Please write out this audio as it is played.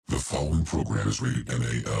following program is rated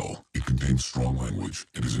MAL. It contains strong language.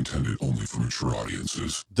 It is intended only for mature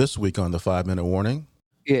audiences. This week on the 5-Minute Warning.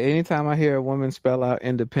 Yeah, anytime I hear a woman spell out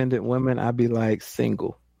independent women, I be like,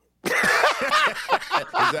 single. Is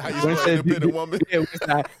that how you spell independent woman? Yeah,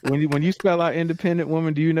 when you spell out independent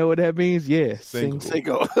woman, do you know what that means? Yeah,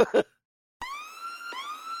 single.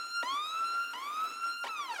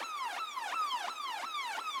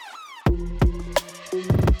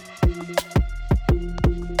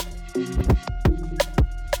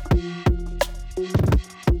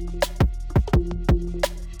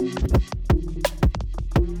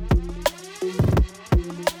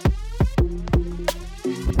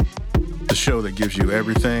 The show that gives you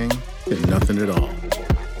everything and nothing at all.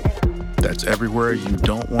 That's everywhere you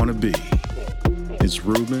don't want to be. It's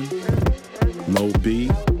Ruben, Mo B,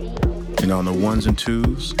 and on the ones and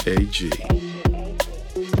twos, AG.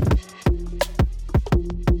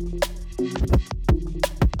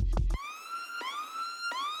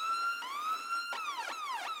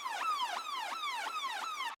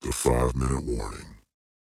 The 5-Minute Warning.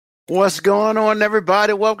 What's going on,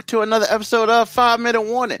 everybody? Welcome to another episode of 5-Minute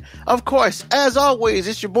Warning. Of course, as always,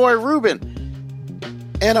 it's your boy Ruben.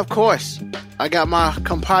 And of course, I got my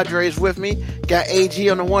compadres with me. Got AG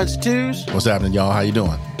on the ones and twos. What's happening, y'all? How you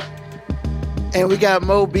doing? And we got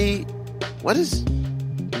Mo B. What is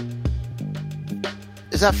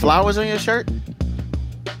that flowers on your shirt?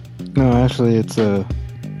 No, actually, it's a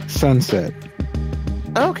sunset.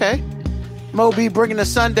 Okay. Mo B bringing the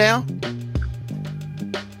sun down.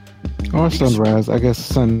 Or sunrise. I guess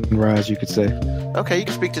sunrise, you could say. Okay, you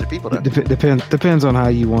can speak to the people, though. Depends on how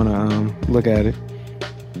you want to look at it.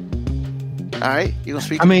 All right, you gonna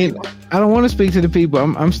speak to the people? I don't want to speak to the people.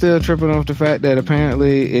 I'm still tripping off the fact that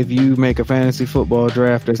apparently if you make a fantasy football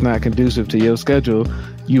draft that's not conducive to your schedule,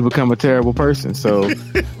 you become a terrible person. So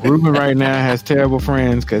Ruben right now has terrible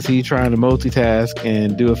friends because he's trying to multitask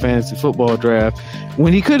and do a fantasy football draft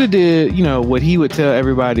when he could have did, what he would tell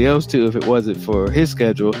everybody else to if it wasn't for his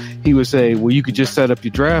schedule. He would say, well, you could just set up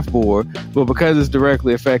your draft board. But because it's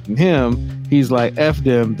directly affecting him, he's like, F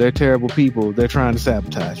them. They're terrible people. They're trying to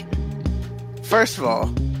sabotage me. First of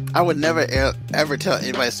all, I would never ever tell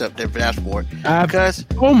anybody to set up their dashboard because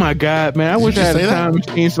oh my god, man! I wish I had a time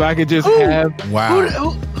machine so I could just have. Wow.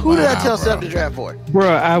 Who did I tell to set up the draft board? Bro,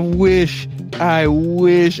 I wish I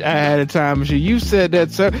had a time machine. You said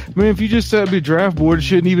that, sir. Man, if you just set up your draft board, it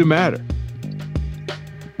shouldn't even matter.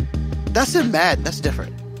 That's in Madden. That's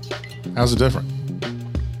different. How's it different?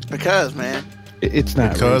 Because, man. It's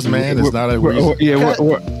not because, man. It's not a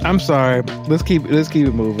reason. I'm sorry. Let's keep it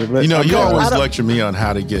moving. You always lecture me on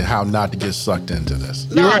how not to get sucked into this.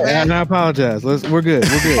 You're right, and I apologize. We're good.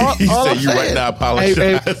 You say you're right now. I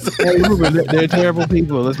apologize. Hey, Ruben, they're terrible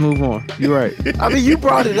people. Let's move on. You're right. I mean, you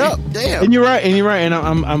brought it up. Damn. And you're right. And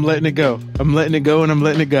I'm letting it go. I'm letting it go, and I'm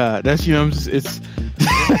letting it God. That's it's.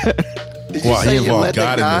 Wow, he involved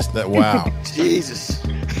God in this. Wow. Jesus.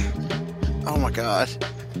 Oh my God.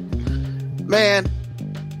 Man,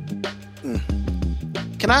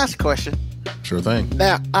 can I ask a question? Sure thing.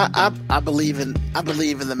 Now, I believe in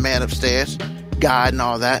the man upstairs, God, and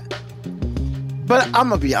all that. But I'm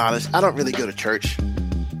gonna be honest. I don't really go to church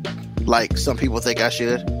like some people think I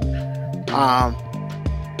should. But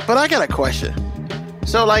I got a question.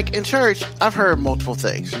 So, like in church, I've heard multiple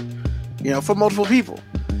things. From multiple people.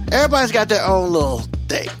 Everybody's got their own little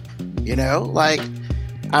thing. Like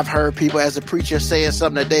I've heard people as a preacher saying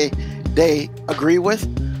something that they agree with.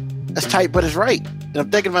 That's tight, but it's right. And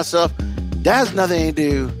I'm thinking to myself, that has nothing to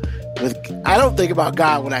do with. I don't think about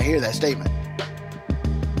God when I hear that statement.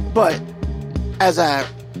 But as I,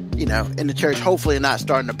 in the church, hopefully not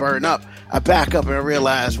starting to burn up, I back up and I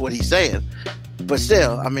realize what he's saying. But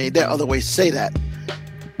still, I mean, there are other ways to say that.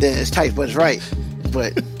 Then it's tight, but it's right.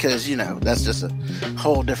 But because that's just a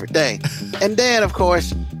whole different thing. And then, of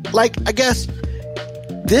course, like I guess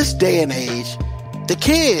this day and age, the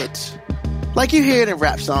kids. Like you hear it in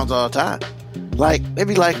rap songs all the time. Like,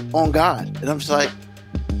 maybe like on God. And I'm just like,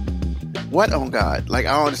 what on God? Like,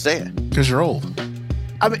 I don't understand. Because you're old.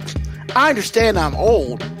 I mean, I understand I'm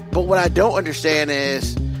old, but what I don't understand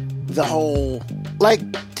is the whole, like,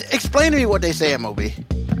 explain to me what they say, MOB.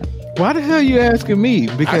 Why the hell are you asking me?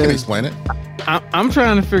 Because I can explain it. I'm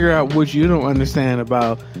trying to figure out what you don't understand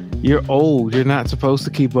about you're old. You're not supposed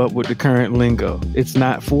to keep up with the current lingo. It's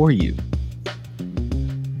not for you.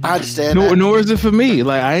 I understand nor is it for me.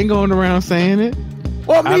 Like, I ain't going around saying it.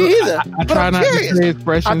 Well, me either. I try not to say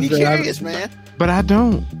expressions. I'd be curious, man. But I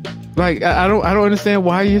don't. Like, I don't understand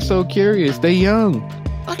why you're so curious. They young.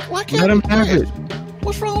 Why can't let them have it?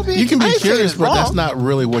 What's wrong with being? You can be curious, but that's not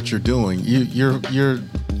really what you're doing. You're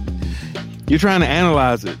trying to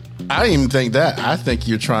analyze it. I didn't even think that. I think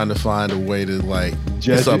you're trying to find a way to like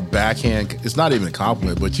Judge it's a it? backhand. It's not even a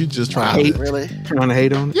compliment, but you just trying Hate. to. Really? Trying to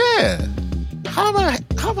hate on it? Yeah, How am I?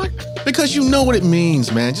 because you know what it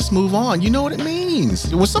means, man. Just move on. You know what it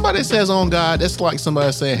means. When somebody says "on God," that's like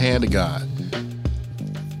somebody saying "hand to God."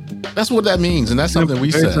 That's what that means, and that's something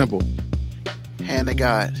we Very say. simple. Hand of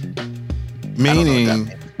God. Meaning,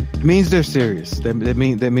 It means they're serious. That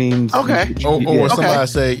means Okay. or Okay. somebody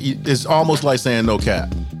say it's almost like saying "no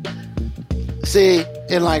cap." See,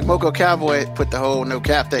 and like Moco Cowboy put the whole no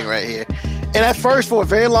cap thing right here. And at first, for a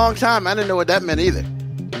very long time, I didn't know what that meant either.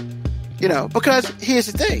 You know, because here's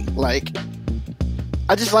the thing. Like,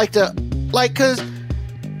 I just like to, like, because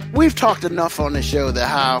we've talked enough on the show that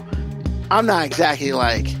how I'm not exactly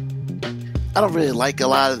like, I don't really like a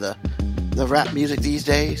lot of the rap music these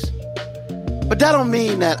days. But that don't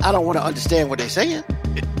mean that I don't want to understand what they're saying.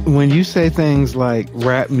 When you say things like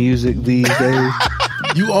rap music these days,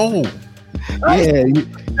 You old. yeah,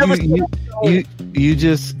 you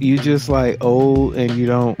just like old, and you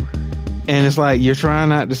don't, and it's like you're trying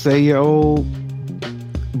not to say you're old,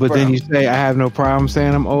 but then Bro. you say I have no problem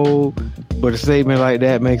saying I'm old, but a statement like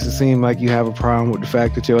that makes it seem like you have a problem with the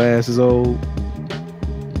fact that your ass is old.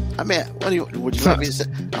 I mean, would you want me to say?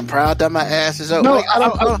 I'm proud that my ass is old. No, Like, I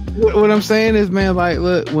don't. what I'm saying is, man, like,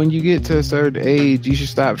 look, when you get to a certain age, you should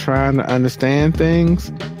stop trying to understand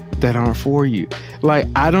things that aren't for you. Like,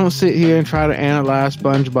 I don't sit here and try to analyze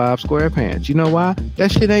SpongeBob SquarePants. You know why?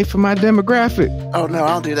 That shit ain't for my demographic. Oh no, I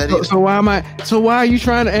don't do that either. So why are you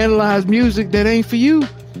trying to analyze music that ain't for you?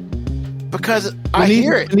 Because I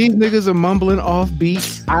hear it. When these niggas are mumbling off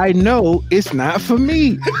beat, I know it's not for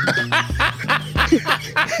me.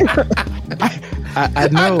 I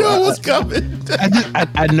know. I know what's coming.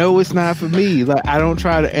 I know it's not for me. Like, I don't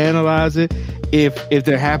try to analyze it. If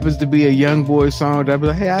there happens to be a young boy song, I'd be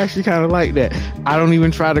like, hey, I actually kind of like that. I don't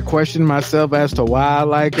even try to question myself as to why I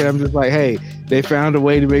like it. I'm just like, hey, they found a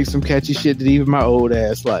way to make some catchy shit that even my old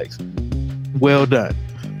ass likes. Well done.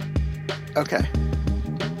 Okay.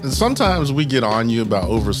 Sometimes we get on you about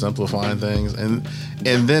oversimplifying things, and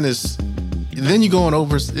then you go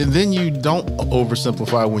and then you don't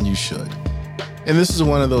oversimplify when you should. And this is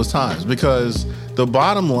one of those times, because the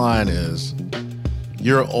bottom line is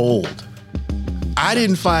you're old. I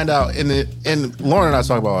didn't find out, and Lauren and I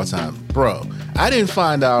talk about all the time, bro, I didn't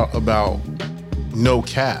find out about no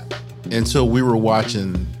cap until we were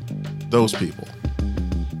watching Those People.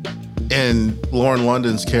 And Lauren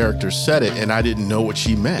London's character said it, and I didn't know what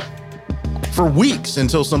she meant for weeks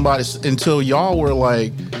until y'all were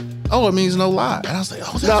like, oh, it means no lie. And I was like,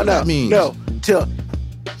 oh, that's what that means. No, till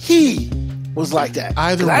he was like that.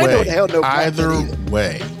 Either I didn't know way, what the hell no black either meant either.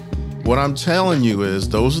 way, what I'm telling you is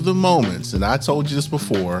those are the moments, and I told you this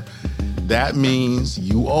before, that means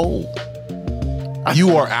you old.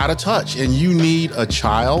 You are out of touch, and you need a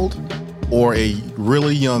child or a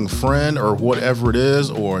really young friend or whatever it is,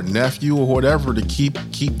 or a nephew or whatever, to keep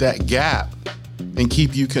that gap and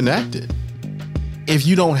keep you connected. If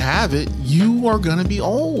you don't have it, you are gonna be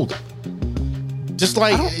old. Just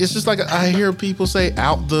like it's just like I hear people say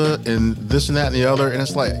out the and this and that and the other, and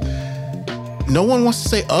it's like no one wants to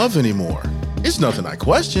say of anymore. It's nothing I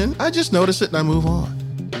question. I just notice it and I move on.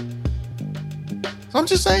 So I'm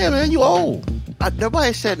just saying, man, you old.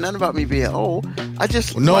 Nobody said nothing about me being old. I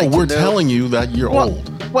just No, like we're to know, telling you that you're old.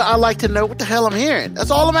 Well, I like to know what the hell I'm hearing. That's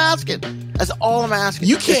all I'm asking. That's all I'm asking.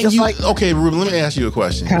 You It's can't just use. like, Okay, Ruben, let me ask you a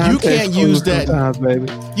question. You Context can't clues use that. sometimes,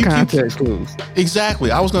 baby. You Context clues. Exactly.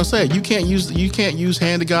 I was gonna say you can't use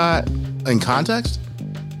hand to God in context.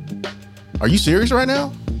 Are you serious right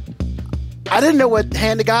now? I didn't know what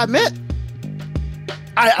hand to God meant.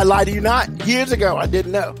 I lied to you not. Years ago, I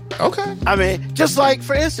didn't know. Okay. I mean, just like,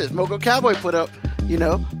 for instance, Moco Cowboy put up,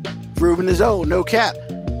 Ruben is old, no cap.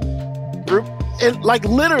 And like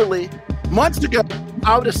literally months ago,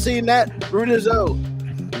 I would have seen that Ruben is old,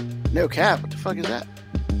 no cap. What the fuck is that?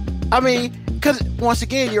 I mean, because once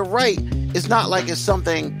again, you're right. It's not like it's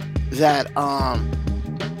something that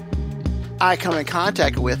I come in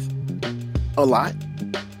contact with a lot.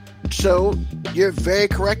 So you're very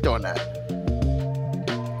correct on that.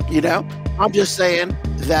 I'm just saying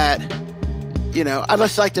that, I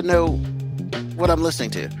just like to know what I'm listening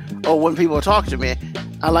to. Or when people talk to me,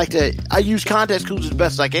 I use context clues as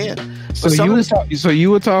best I can. So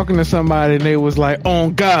you were talking to somebody and they was like,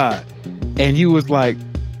 on God. And you was like,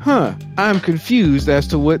 I'm confused as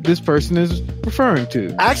to what this person is referring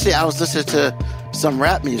to. Actually, I was listening to some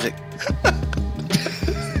rap music.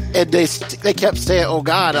 And they kept saying, oh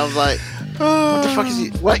God. I was like, what the fuck is he?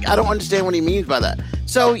 Like, I don't understand what he means by that.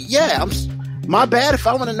 So yeah, my bad if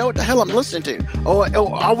I want to know what the hell I'm listening to, or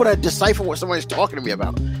I want to decipher what somebody's talking to me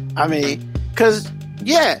about. I mean, because,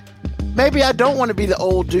 yeah, maybe I don't want to be the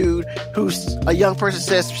old dude who's a young person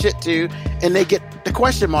says some shit to, and they get the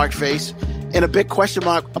question mark face, and a big question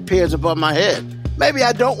mark appears above my head. Maybe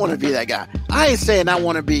I don't want to be that guy. I ain't saying I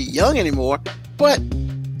want to be young anymore, but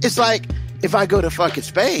it's like, if I go to fucking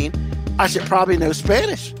Spain, I should probably know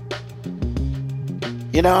Spanish.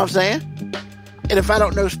 You know what I'm saying? And if I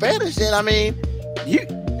don't know Spanish, then, I mean,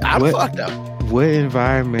 I'm fucked up. What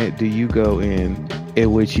environment do you go in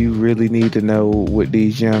which you really need to know what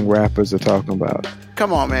these young rappers are talking about?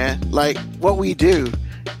 Come on, man. Like, what we do,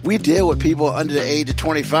 we deal with people under the age of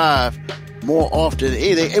 25 more often than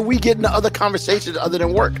anything, and we get into other conversations other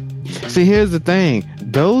than work. See, here's the thing.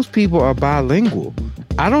 Those people are bilingual.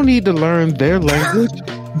 I don't need to learn their language.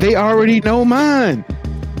 They already know mine.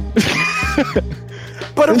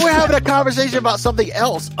 But if we're having a conversation about something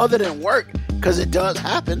else other than work, because it does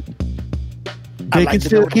happen, they can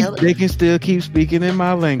still keep speaking in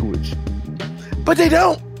my language. But they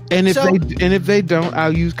don't. And if they don't,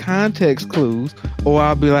 I'll use context clues, or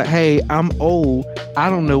I'll be like, "Hey, I'm old. I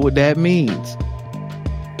don't know what that means."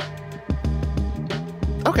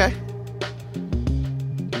 Okay.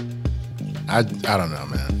 I don't know,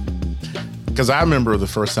 man. Because I remember the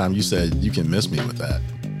first time you said you can miss me with that.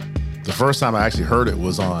 The first time I actually heard it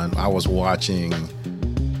was I was watching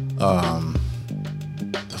the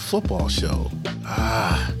football show.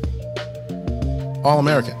 All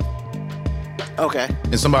American. Okay.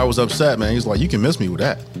 And somebody was upset, man. He's like, "You can miss me with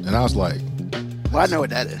that." And I was like, well, I know what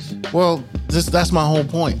that is. Well, that's my whole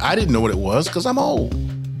point. I didn't know what it was because I'm old.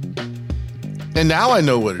 And now I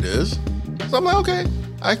know what it is. So I'm like, okay.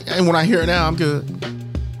 And when I hear it now, I'm good.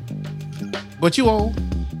 But you old.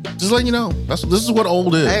 Just letting you know. This is what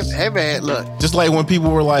old is. Hey man, look. Just like when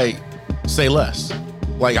people were like, say less.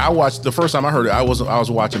 Like I watched, the first time I heard it, I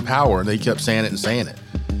was watching Power, and they kept saying it and saying it.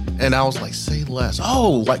 And I was like, say less.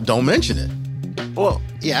 Oh, like don't mention it. Well,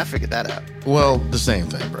 yeah, I figured that out. Well, the same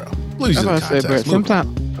thing, bro. Please use context.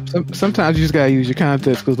 Sometimes you just gotta use your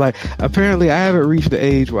context clues. Like apparently I haven't reached the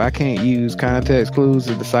age where I can't use context clues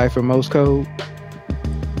to decipher Morse code.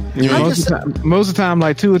 Most of the time,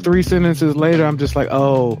 like 2 or 3 sentences later, I'm just like,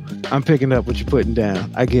 oh, I'm picking up what you're putting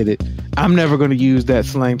down. I get it. I'm never going to use that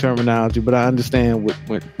slang terminology, but I understand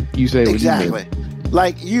what you say. Exactly.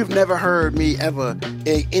 Like, you've never heard me ever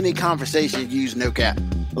in any conversation use no cap,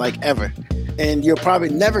 like ever. And you're probably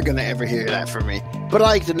never going to ever hear that from me. But I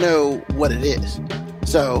like to know what it is.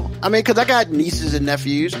 So, I mean, because I got nieces and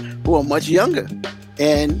nephews who are much younger.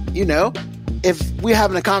 And, you know, if we're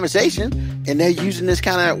having a conversation and they're using this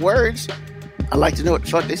kind of words, I like to know what the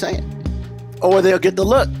fuck they're saying. Or they'll get the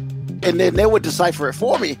look, and then they would decipher it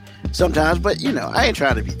for me sometimes. But, you know, I ain't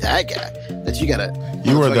trying to be that guy that you gotta...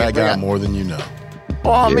 You are that guy more than you know.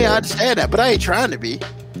 Oh, I mean, I understand that, but I ain't trying to be.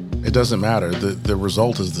 It doesn't matter. The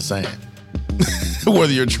result is the same.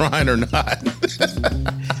 Whether you're trying or not.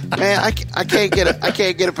 Man, I can't get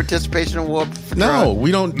a participation award for no, trying.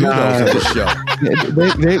 We don't do those on the show.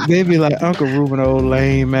 They be like, Uncle Ruben, old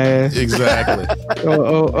lame ass. Exactly.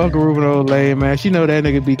 Uncle Ruben, old lame ass. You know that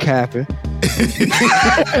nigga be capping.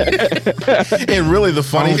 And really, the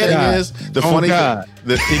funny thing is,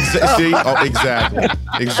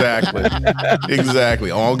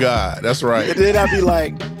 exactly. On God, that's right. And then I'd be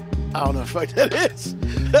like, I don't know what the fuck that is.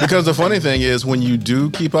 Because the funny thing is, when you do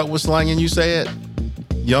keep up with slang and you say it,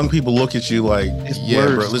 young people look at you like, it's yeah,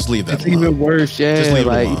 worse. Bro, let's leave that alone. It's even worse, yeah. Just leave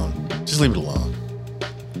it alone. Just leave it alone.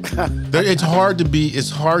 It's hard to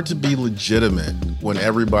be legitimate when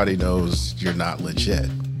everybody knows you're not legit.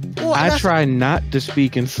 Well, I try not to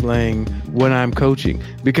speak in slang when I'm coaching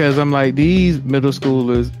because I'm like, these middle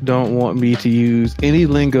schoolers don't want me to use any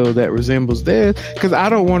lingo that resembles theirs because I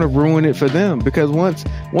don't want to ruin it for them. Because once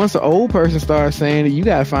an old person starts saying it, you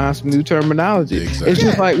got to find some new terminology. Exactly. It's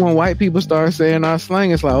just like when white people start saying our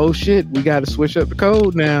slang, it's like, oh shit, we got to switch up the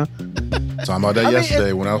code now. Talking about that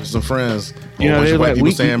yesterday when I was with some friends. You know, bunch of white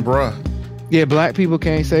people saying bruh. Yeah, black people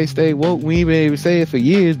can't say stay woke. We ain't been able to say it for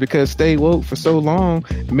years because stay woke for so long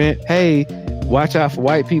meant, hey, watch out for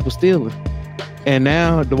white people stealing. And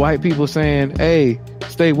now the white people saying, hey,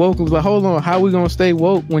 stay woke. It was like, hold on, how we gonna stay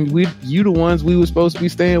woke when you the ones we were supposed to be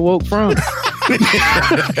staying woke from?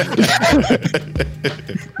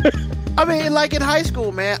 I mean, like in high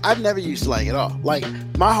school, man, I've never used slang at all. Like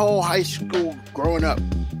my whole high school growing up,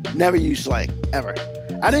 never used slang ever.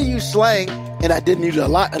 I didn't use slang, and I didn't use it a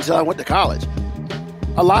lot until I went to college.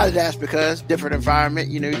 A lot of that's because different environment,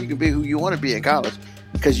 you know, you can be who you want to be in college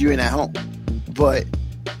because you're in at home. But,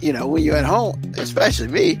 you know, when you're at home, especially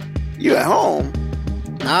me, you at home,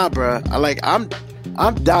 nah, bro. I'm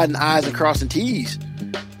dotting I's and crossing T's.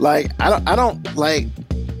 Like, I don't like,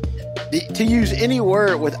 to use any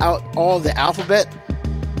word without all the alphabet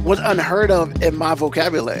was unheard of in my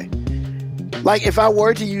vocabulary. Like if I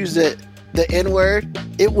were to use the N word,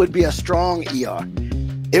 it would be a strong ER.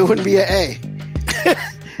 It wouldn't be an A.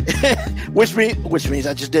 which means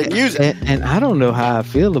I just didn't use it. And I don't know how I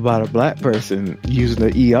feel about a black person using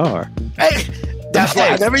the ER. Hey, that's why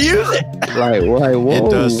I never use it. Like whoa, it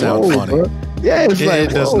does sound funny. Bro. Yeah, it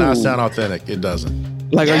does not sound authentic. It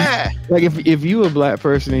doesn't. Like, if you a black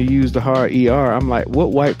person and you use the hard ER, I'm like,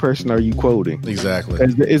 what white person are you quoting? Exactly.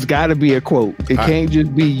 It's got to be a quote. It can't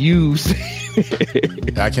just be you.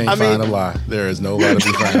 I can't find a lie. There is no lie to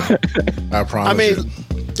be found. I promise you.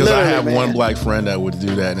 Because I have one black friend that would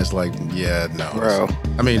do that, and it's like, yeah, no. Bro.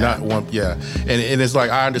 I mean, not one, yeah. And it's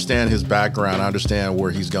like, I understand his background. I understand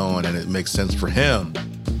where he's going, and it makes sense for him.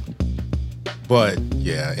 But,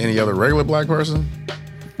 yeah, any other regular black person?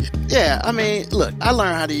 Yeah, I mean, look, I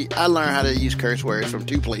learned how to use curse words from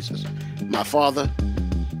two places: my father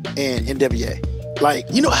and NWA. Like,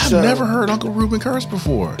 I've never heard Uncle Ruben curse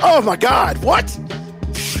before. Oh my God, what?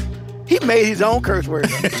 He made his own curse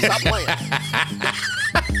words. Stop playing.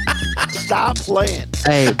 Stop playing.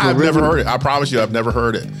 Hey, I've never heard it. I promise you, I've never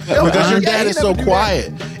heard it because your dad is so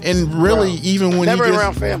quiet, and really, even when never he gets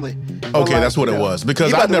around family. Okay, that's what it was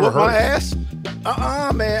because I've never heard my ass.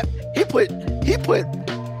 Man, he put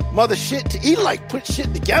mother shit to he like put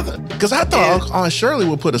shit together. Because I thought Aunt Shirley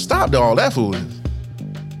would put a stop to all that foolishness.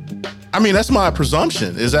 I mean, that's my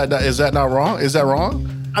presumption. Is that not wrong? Is that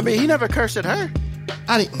wrong? I mean, he never cursed at her.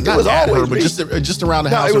 It was always me. But just around the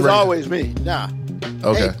house. No, it was always me. Nah.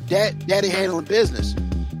 Okay. Hey, Daddy handling business.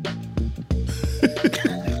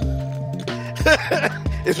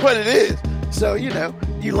 It's what it is. So you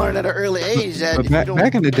learn at an early age that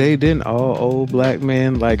back in the day, didn't all old black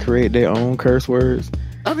men like create their own curse words?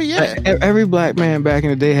 I mean, yeah. Every black man back in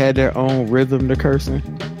the day had their own rhythm to cursing.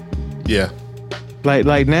 Yeah.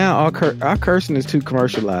 Like now, our cursing is too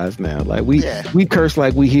commercialized now. Like we curse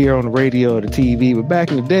like we hear on the radio or the TV. But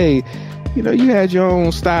back in the day, you had your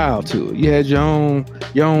own style to it. You had your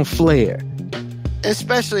own flair.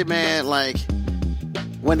 Especially, man, like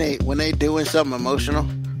when they doing something emotional,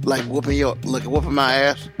 like whooping my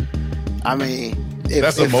ass. I mean,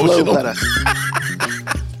 that's emotional.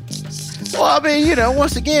 Well, I mean,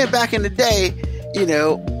 once again, back in the day,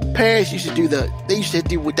 parents used to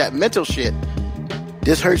do with that mental shit.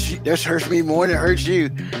 This hurts me more than it hurts you.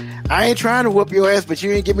 I ain't trying to whoop your ass, but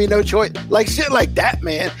you ain't give me no choice. Like shit like that,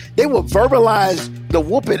 man. They will verbalize the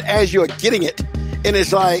whooping as you're getting it. And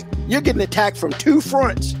it's like, you're getting attacked from two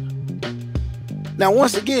fronts. Now,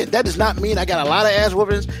 once again, that does not mean I got a lot of ass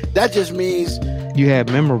whoopings. That just means you had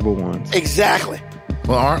memorable ones. Exactly.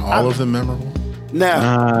 Well, aren't all of them memorable? No.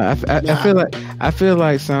 I feel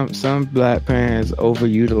like some black parents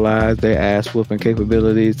overutilize their ass whooping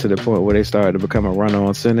capabilities to the point where they start to become a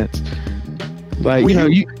run-on sentence. Like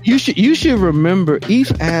you should remember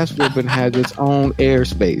each ass whooping has its own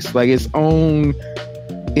airspace, like its own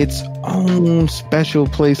special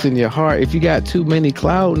place in your heart. If you got too many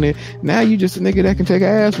clouding it, now you just a nigga that can take an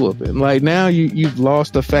ass whooping. Like now you've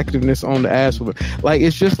lost effectiveness on the ass whooping. Like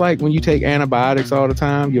it's just like when you take antibiotics all the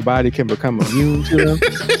time, your body can become immune to them.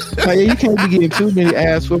 Like you can't be getting too many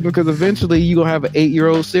ass whooping because eventually you gonna have an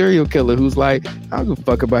 8-year-old serial killer who's like, I don't give a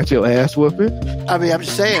fuck about your ass whooping. I mean, I'm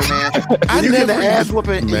just saying, man. When you get the ass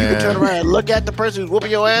whooping, you can turn around and look at the person who's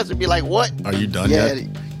whooping your ass and be like, "What? Are you done yet?"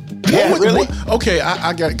 Yeah, really? Okay,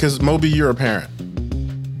 I got it, because Moby, you're a parent.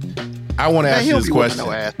 I want to ask you this question.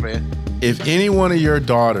 No ass, man. If any one of your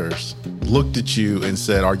daughters looked at you and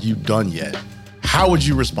said, "Are you done yet?" How would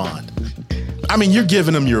you respond? I mean, you're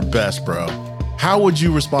giving them your best, bro. How would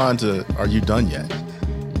you respond to, "Are you done yet?"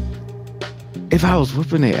 If I was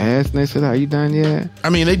whooping their ass and they said, "Are you done yet?" I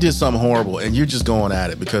mean, they did something horrible and you're just going at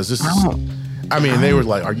it because this is, they were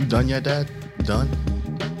like, "Are you done yet, Dad? Done?"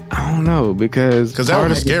 I don't know because that would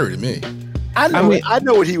be scary to me. I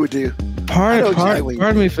know what he would do. Part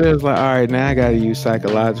of me feels like, all right, now I got to use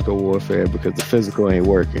psychological warfare because the physical ain't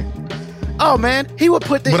working. Oh man, he would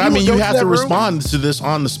put the. But I mean, you have to respond to this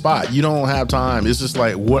on the spot. You don't have time. It's just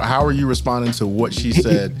like, what? How are you responding to what she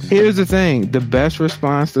said? Here's the thing: the best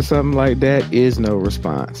response to something like that is no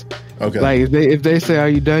response. Okay. Like if they say, "Are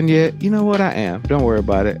you done yet?" You know what? I am. Don't worry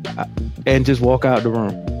about it, and just walk out the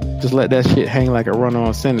room. Just let that shit hang like a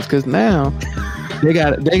run-on sentence. Because now they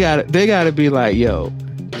got to be like, yo,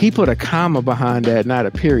 he put a comma behind that, not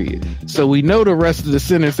a period. So we know the rest of the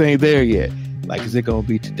sentence ain't there yet. Like, is it gonna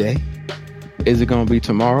be today? Is it gonna be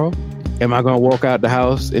tomorrow? Am I gonna walk out the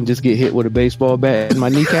house and just get hit with a baseball bat in my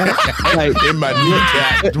kneecap? Like in my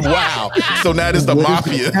kneecap. Wow. So now it's the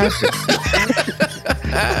mafia.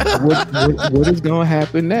 What is gonna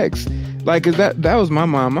happen next? Like, 'cause that was my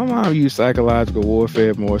mom. My mom used psychological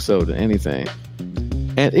warfare more so than anything.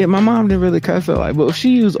 And my mom didn't really cuss a lot, but if she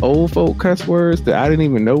used old folk cuss words that I didn't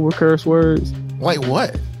even know were curse words. Like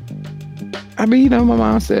what? I mean, my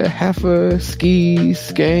mom said heifer, ski,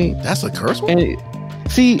 skank. That's a curse word? And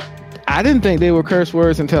see, I didn't think they were curse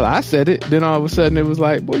words until I said it. Then all of a sudden it was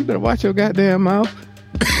like, boy, you better watch your goddamn mouth.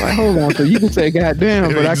 Like, hold on, so you can say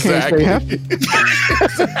goddamn, but exactly. I can't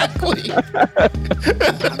say heifer.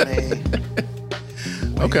 Exactly.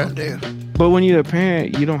 Okay. But when you're a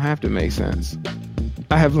parent, you don't have to make sense.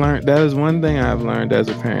 I have learned, that is one thing I've learned as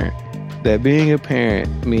a parent, that being a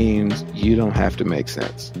parent means you don't have to make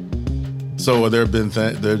sense. So there have been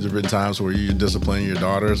times where you discipline your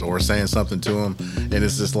daughters or saying something to them, and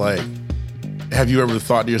it's just like, have you ever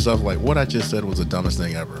thought to yourself, like, what I just said was the dumbest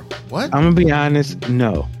thing ever? What? I'm going to be honest,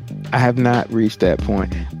 no. I have not reached that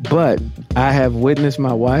point. But I have witnessed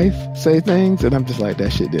my wife say things, and I'm just like,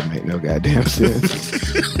 that shit didn't make no goddamn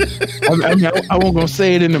sense. I won't gonna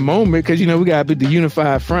say it in the moment because, we got to be the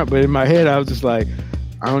unified front. But in my head, I was just like,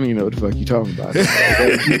 I don't even know what the fuck you talking about.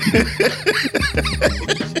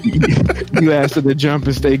 You asked her to jump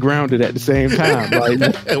and stay grounded at the same time. Like,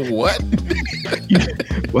 what?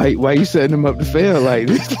 Why you setting them up to fail like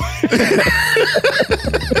this?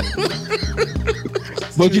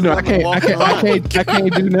 But I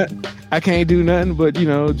can't do nothing. I can't do nothing but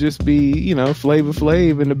just be Flavor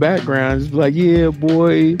Flav in the background. Just be like, yeah,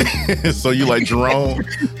 boy. So you like Jerome?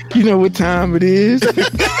 You know what time it is?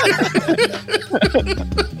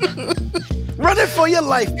 Running for your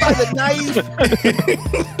life by the knife.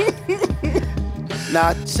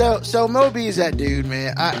 Nah, so Moby is that dude,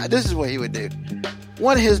 man. This is what he would do.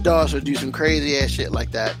 One of his dogs would do some crazy ass shit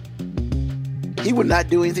like that. He would not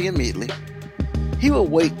do anything immediately. He will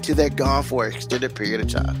wait till they're gone for an extended period of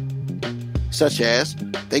time. Such as,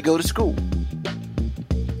 they go to school.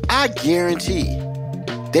 I guarantee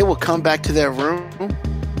they will come back to their room.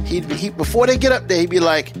 Before they get up there, he'd be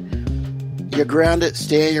like, you're grounded,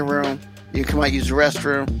 stay in your room. You can come out, use the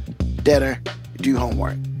restroom, dinner, do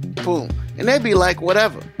homework. Boom. And they'd be like,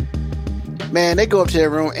 whatever. Man, they go up to their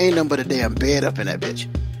room, ain't nothing but a damn bed up in that bitch.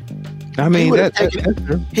 I mean, he would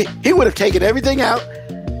have taken everything out.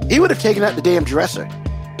 He would have taken out the damn dresser.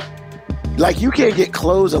 Like, you can't get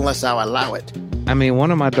clothes unless I allow it. I mean,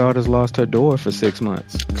 one of my daughters lost her door for 6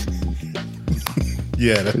 months.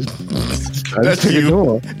 Yeah, that's you.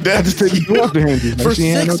 Door. I just took the door off the hinges. For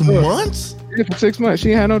 6 months? Yeah, for 6 months.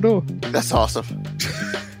 She had no door. That's awesome.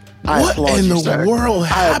 What in the world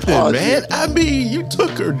happened, man? I mean, you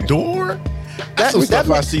took her door? That's some stuff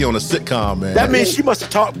I see on a sitcom, man. That means she must have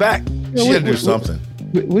talked back. She had to do something.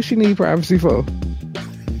 What she need privacy for?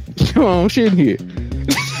 She don't shit here.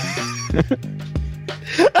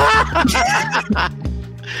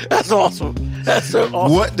 That's awesome. That's so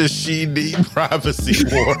awesome. What does she need privacy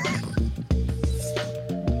for?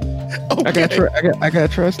 Okay. I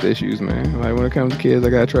got trust issues, man. Like, when it comes to kids, I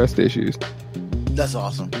got trust issues. That's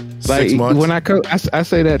awesome. Like, 6 months. when I coach, I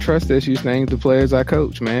say that trust issues thing to players I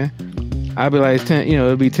coach, man. I'll be like, 10,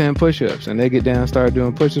 it'll be 10 push-ups, and they get down and start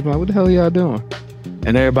doing push-ups. I'm like, what the hell are y'all doing?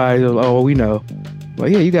 And everybody's like, oh, we know. Well,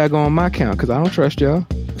 yeah, you gotta go on my count because I don't trust y'all.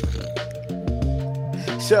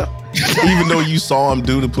 So, even though you saw him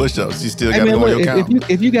do the push-ups, you still gotta go on your count.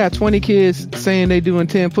 If you got 20 kids saying they doing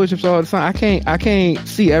 10 push-ups all the time, I can't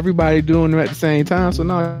see everybody doing them at the same time. So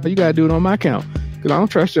no, you gotta do it on my count because I don't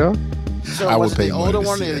trust y'all. So I was the older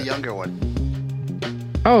one or the younger one?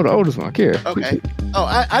 Oh, the oldest one. Care. Okay. Oh,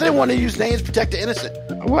 I didn't want to use names to protect the innocent.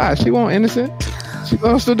 Why? She won't innocent. She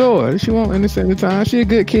lost the door. She won't innocent at the time. She a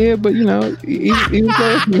good kid, but even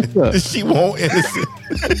she won't innocent.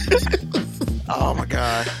 Oh my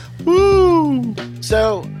God. Woo.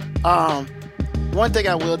 So, one thing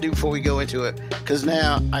I will do before we go into it, because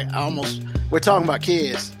now we're talking about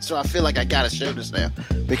kids, so I feel like I gotta show this now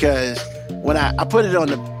because when I put it on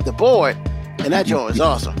the board, and that joint is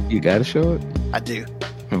awesome. You gotta show it. I do.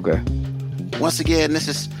 Okay. Once again, this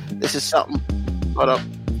is something.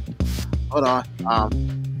 Hold on.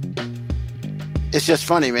 It's just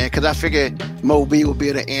funny, man, because I figured Mo B would be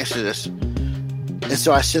able to answer this. And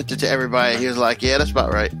so I sent it to everybody. He was like, yeah, that's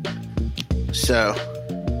about right. So,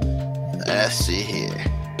 let's see here.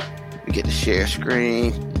 We get to share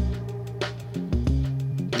screen.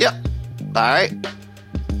 Yep. All right.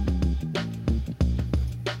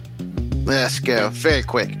 Let's go. Very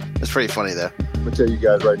quick. It's pretty funny, though. I'm going to tell you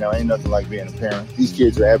guys right now, ain't nothing like being a parent. These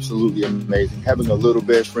kids are absolutely amazing. Having a little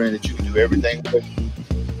best friend that you can do everything with,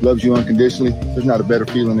 loves you unconditionally, there's not a better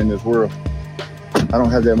feeling in this world. I don't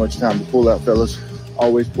have that much time to pull out, fellas.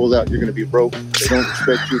 Always pull out. You're going to be broke. They don't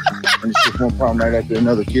respect you. And it's just one problem right after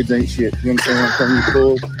another. Kids ain't shit. You understand what I'm telling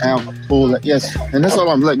you? Full. Yes. And that's all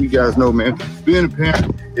I'm letting you guys know, man. Being a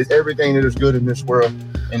parent is everything that is good in this world.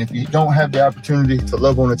 And if you don't have the opportunity to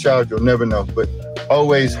love on a child, you'll never know. But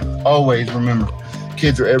always remember,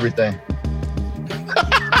 kids are everything.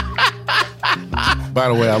 By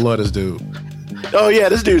the way, I love this dude. Oh yeah,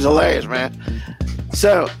 this dude's hilarious, man.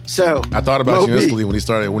 So I thought about you instantly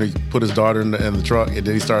when he put his daughter in the truck and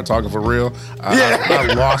then he started talking for real.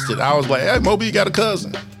 I lost it. I was like, hey, Moby, you got a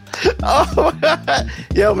cousin. Oh my God.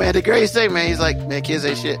 Yo, man, the greatest thing, man, he's like, man, kids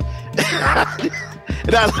ain't shit.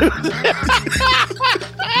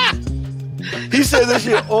 He says that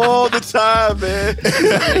shit all the time, man.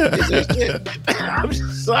 Kids ain't shit. I'm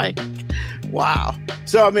just like, wow.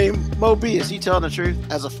 So, I mean, Moby, is he telling the truth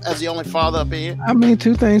as the only father up in here? I mean,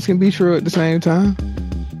 two things can be true at the same time.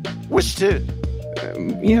 Which two?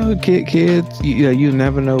 You know, kids. You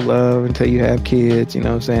never know love until you have kids. You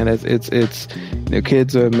know what I'm saying? It's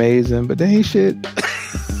kids are amazing, but they ain't shit.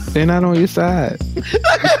 They're not on your side. Yeah,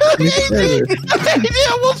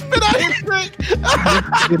 we'll spit out his drink.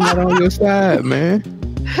 They're not on your side, man.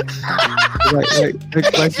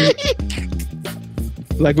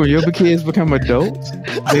 Like when your kids become adults,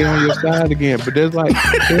 they're on your side again. But there's like a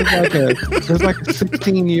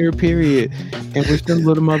 16-year period in which them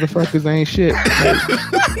little motherfuckers ain't shit.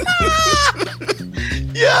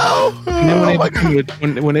 Yo!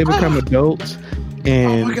 And then when they become adults,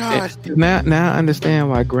 and, oh my gosh. And now I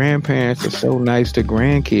understand why grandparents are so nice to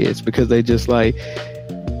grandkids, because they just like,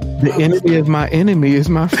 the enemy of my enemy is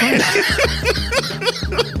my friend.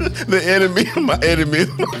 The enemy of my enemy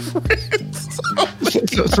is my friend.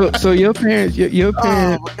 So your parents look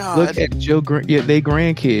at they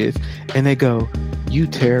grandkids and they go, you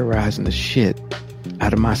terrorizing the shit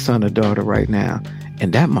out of my son or daughter right now,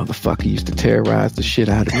 and that motherfucker used to terrorize the shit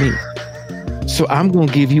out of me. So I'm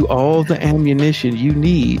gonna give you all the ammunition you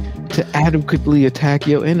need to adequately attack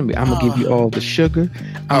your enemy. I'm gonna give you all the sugar.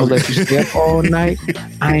 I'm gonna let you stay up all night.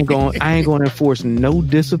 I ain't gonna enforce no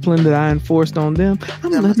discipline that I enforced on them.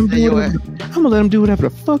 I'm gonna let them do whatever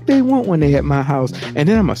the fuck they want when they at my house, and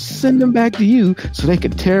then I'm gonna send them back to you so they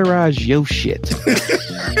can terrorize your shit.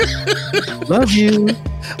 Love you.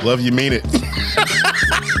 Love you, mean it.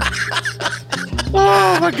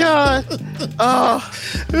 Oh my God. Oh.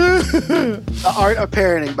 The Art of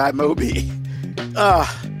Parenting by Moby.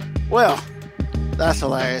 Well, that's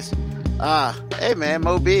hilarious. Hey man,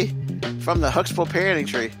 Moby from the Huxtable Parenting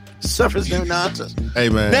Tree suffers no nonsense. Hey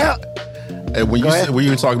man. Now, when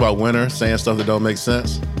you talk about Winter saying stuff that don't make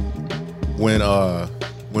sense, when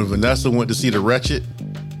Vanessa went to see The Wretched,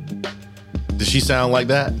 did she sound like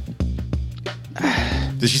that?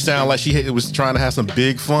 Did she sound like she was trying to have some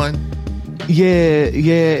big fun? Yeah,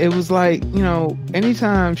 it was like,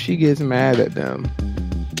 anytime she gets mad at them,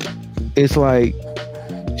 it's like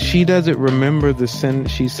she doesn't remember the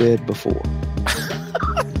sentence she said before.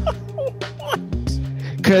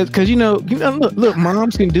 Cause look,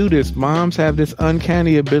 moms can do this. Moms have this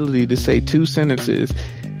uncanny ability to say two sentences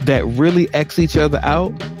that really X each other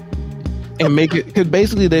out and make it, because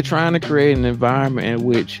basically they're trying to create an environment in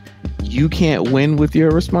which you can't win with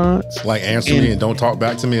your response. Like answer me and don't talk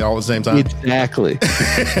back to me all at the same time. Exactly.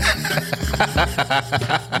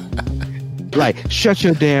 Like, shut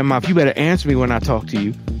your damn mouth. You better answer me when I talk to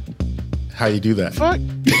you. How you do that? Fuck.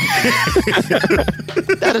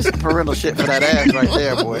 That is some parental shit for that ass right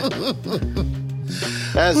there, boy.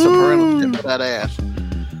 That is some parental shit for that ass.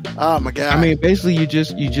 Oh my God. I mean, basically you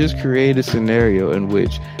just create a scenario in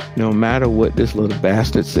which no matter what this little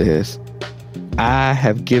bastard says, I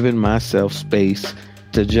have given myself space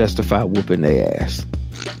to justify whooping their ass.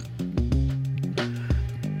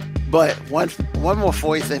 But one more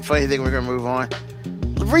funny thing we're gonna move on.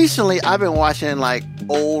 Recently, I've been watching like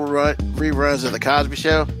old reruns of the Cosby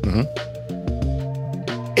Show. Mm-hmm.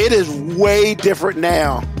 It is way different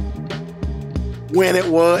now when it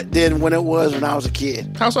was when I was a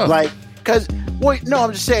kid. How so? Like,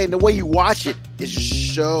 I'm just saying the way you watch it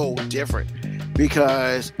is so different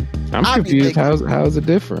because I'm confused. How is it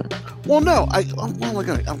different? Well, no, I'm going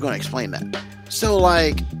to explain that. So,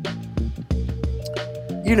 like,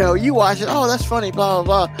 you watch it. Oh, that's funny, blah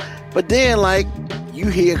blah blah. But then, like, you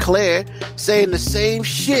hear Claire saying the same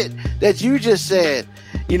shit that you just said.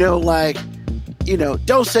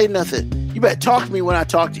 Don't say nothing. You better talk to me when I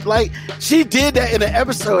talk to you. Like, she did that in an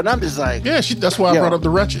episode, and I'm just like, yeah, that's why I brought up The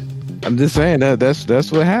Wretched. I'm just saying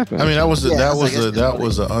that's what happened. I mean, that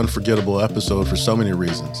was an unforgettable episode for so many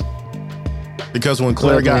reasons. Because when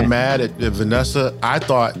Claire got mad at Vanessa, I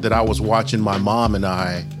thought that I was watching my mom and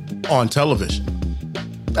I on television.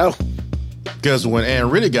 Oh, Because when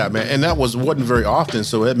Ann really got mad, and that wasn't very often,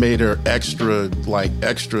 so it made her extra.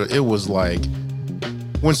 It was like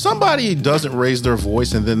when somebody doesn't raise their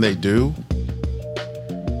voice and then they do,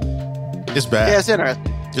 it's bad. Yeah, it's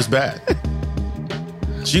interesting. It's bad.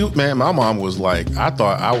 My mom was like, I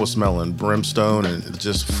thought I was smelling brimstone and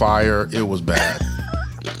just fire. It was bad.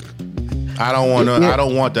 I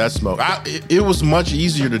don't want that smoke. It was much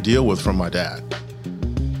easier to deal with from my dad,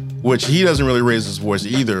 which he doesn't really raise his voice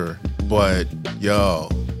either. But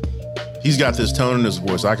he's got this tone in his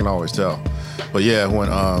voice. I can always tell. But yeah, when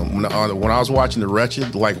I was watching The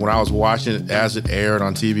Wretched, like when I was watching it as it aired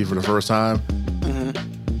on TV for the first time,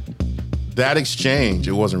 that exchange,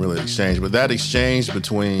 it wasn't really an exchange, but that exchange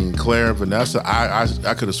between Claire and Vanessa, I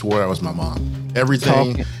could have swore that was my mom.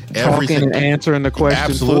 Everything, and answering the question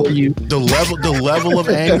absolutely. for you. The level of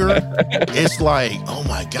anger, it's like, oh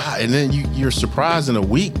my God. And then you're surprised in a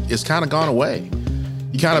week, it's kind of gone away.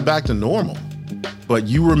 You kind of back to normal. But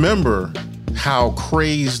you remember how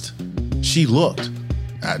crazed she looked.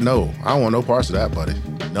 No, I don't want no parts of that, buddy.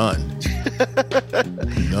 None.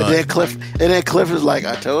 And then Cliff is like,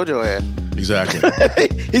 I told your ass. Exactly.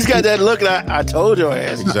 He's got that look like, I told your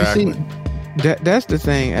ass. Exactly. See, that's the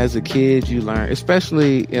thing. As a kid, you learn,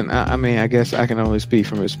 especially, and I mean, I guess I can only speak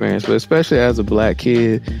from experience, but especially as a black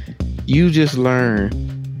kid, you just learn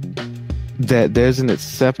that there's an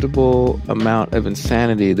acceptable amount of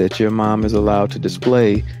insanity that your mom is allowed to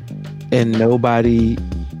display, and nobody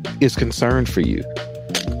is concerned for you.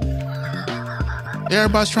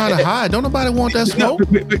 Everybody's trying to hide. Don't nobody want that smoke?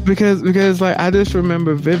 No, because like I just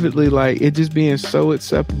remember vividly, like it just being so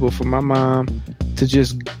acceptable for my mom to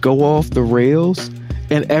just go off the rails,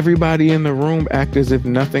 and everybody in the room act as if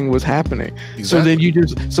nothing was happening. Exactly.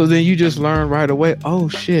 So then you just learn right away. Oh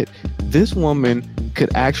shit, this woman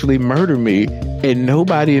could actually murder me, and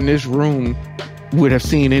nobody in this room would have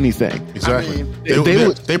seen anything. Exactly. I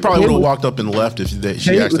mean, they probably would have walked up and left if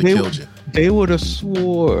she actually killed you. They would have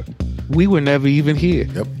swore we were never even here.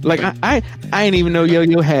 Yep. Like I ain't even know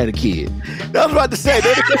Yo-Yo had a kid. I was about to say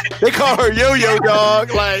they call her Yo-Yo,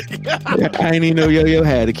 dog. Like I ain't even know Yo-Yo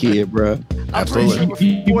had a kid, bro.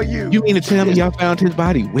 Absolutely. You mean to tell me y'all found his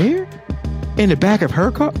body where? In the back of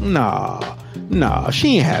her car? Nah.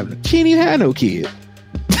 She ain't even had no kid.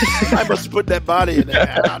 I must have put that body in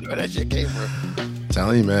there. I don't know where that shit came from.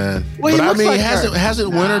 Telling you, man. Well, but I mean, like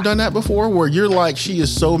hasn't Winter done that before? Where you're like, she is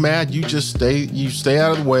so mad, you just stay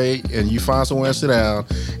out of the way, and you find somewhere to sit down,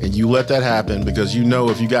 and you let that happen because you know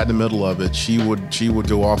if you got in the middle of it, she would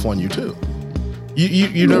go off on you too.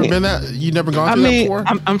 You never been that? You never gone through that before?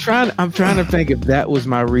 I'm trying to think if that was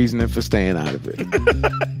my reasoning for staying out of it.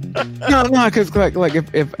 No, because like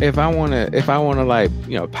if I wanna like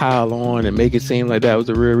pile on and make it seem like that was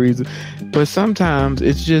the real reason, but sometimes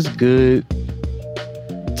it's just good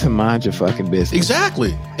to mind your fucking business.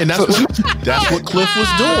 Exactly, and that's what Cliff was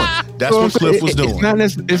doing. That's what Cliff was doing.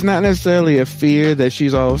 It's not necessarily a fear that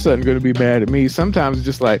she's all of a sudden going to be mad at me. Sometimes it's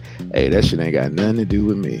just like, hey, that shit ain't got nothing to do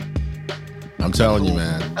with me. I'm telling you,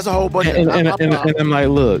 man. That's a whole bunch and I'm like,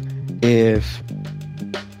 look, if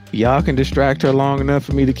y'all can distract her long enough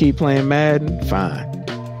for me to keep playing Madden, fine.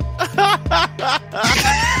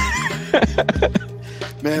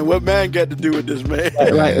 Man, what man got to do with this, man?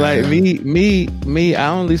 Like me, I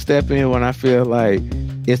only step in when I feel like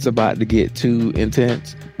it's about to get too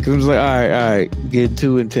intense. Because I'm just like, all right, getting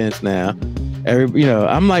too intense now.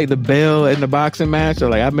 I'm like the bell in the boxing match. So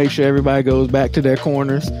like I make sure everybody goes back to their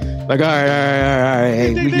corners. Like, all right,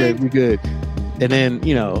 hey, we good. And then,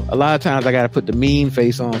 a lot of times I got to put the mean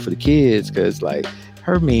face on for the kids because like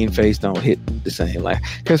her mean face don't hit the same. Like,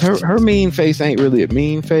 because her mean face ain't really a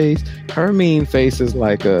mean face. Her mean face is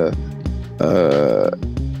like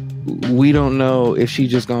we don't know if she's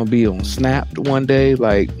just gonna be on Snapped one day,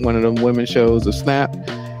 like one of them women shows of Snap.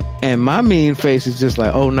 And my mean face is just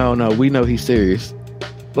like, oh no, we know he's serious.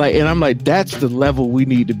 Like, and I'm like, that's the level we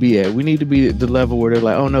need to be at. We need to be at the level where they're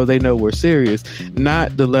like, oh no, they know we're serious.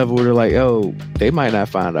 Not the level where they're like, oh, they might not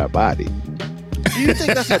find our body. Do you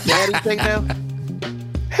think that's a daddy thing now?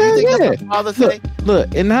 Hell you think yeah. that's a father thing?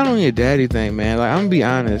 Look, and not only a daddy thing, man. Like, I'm gonna be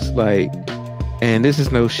honest, like, and this is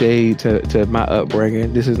no shade to my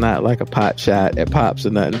upbringing. This is not like a pot shot at Pops or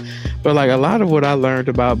nothing. But like a lot of what I learned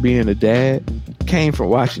about being a dad came from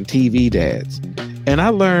watching TV dads. And I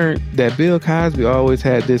learned that Bill Cosby always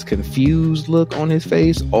had this confused look on his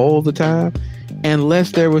face all the time,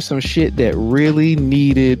 unless there was some shit that really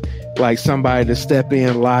needed like somebody to step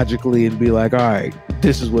in logically and be like, all right,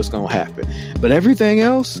 this is what's going to happen. But everything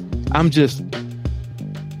else, I'm just,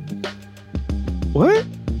 what?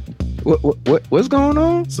 What's going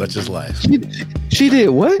on? Such is life. She did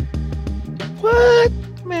what? What?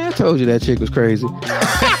 Man, I told you that chick was crazy.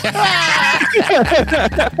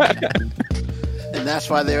 And that's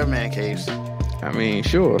why they're man caves. I mean,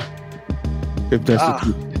 sure. If that's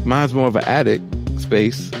mine's more of an attic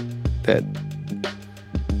space that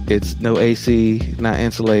it's no AC, not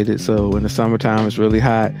insulated. So in the summertime it's really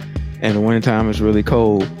hot, and the wintertime it's really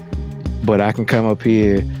cold. But I can come up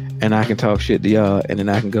here and I can talk shit to y'all, and then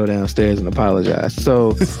I can go downstairs and apologize.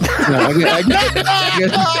 So I guess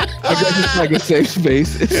it's like a safe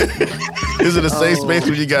space. Is it a safe space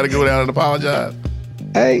when you got to go down and apologize?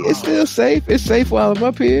 Hey, it's still safe. It's safe while I'm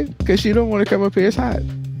up here because she don't want to come up here. It's hot.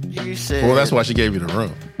 You said. Well, that's why she gave you the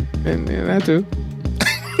room. And that too.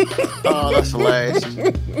 Oh, that's hilarious.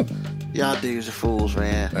 Y'all dudes are fools,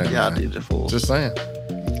 man. Hey, Y'all man. dudes are fools. Just saying.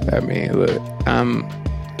 I mean, look, I'm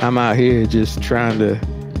out here just trying to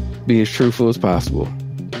be as truthful as possible.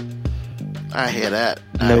 I hear that.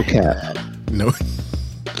 No cap. No.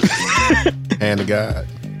 Hand to God.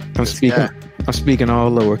 I'm speaking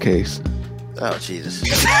all lowercase. Oh, Jesus.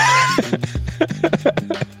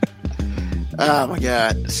 Oh, my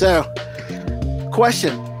God. So,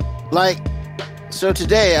 question. So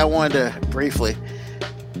today I wanted to briefly,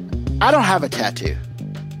 I don't have a tattoo.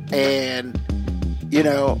 And,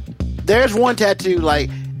 there's one tattoo,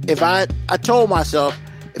 if I told myself,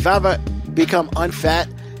 if I ever become unfat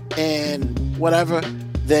and whatever,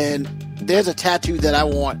 then there's a tattoo that I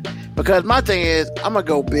want. Because my thing is, I'm going to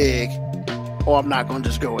go big, or I'm not going to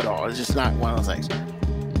just go at all. It's just not one of those things.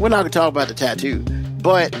 We're not going to talk about the tattoo.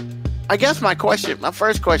 But I guess my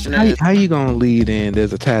first question is... How you going to lead in,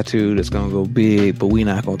 there's a tattoo that's going to go big, but we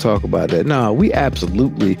not going to talk about that? No, we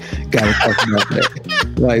absolutely got to talk about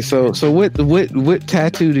that. So what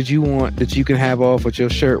tattoo did you want that you can have off with your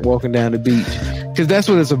shirt walking down the beach? Because that's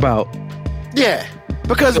what it's about. Yeah.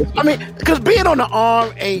 Because being on the arm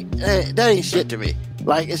that ain't shit to me.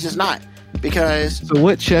 It's just not. Because... So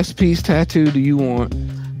what chest piece tattoo do you want?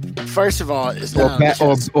 First of all, it's not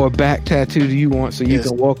or back tattoo do you want so you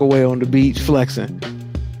can walk away on the beach flexing?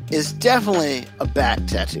 It's definitely a back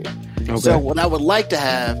tattoo. Okay. So what I would like to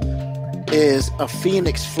have is a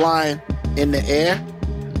phoenix flying in the air,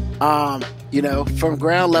 from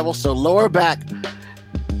ground level, so lower back,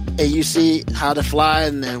 and you see how to fly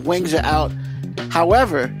and the wings are out.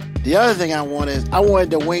 However, the other thing I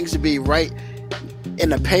wanted the wings to be right in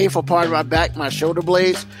the painful part of my back, my shoulder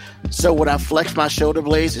blades. So when I flex my shoulder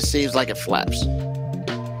blades, it seems like it flaps.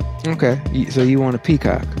 Okay, so you want a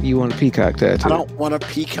peacock? You want a peacock tattoo? I don't want a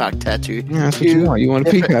peacock tattoo. Yeah, that's what you want. You want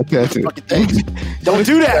a peacock tattoo? Don't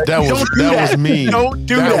do that. That was mean. Don't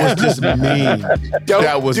do that. That was just mean.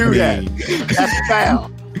 Don't was do mean. that. That's foul.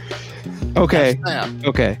 Okay.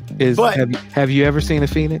 That's foul. Okay. Have you ever seen a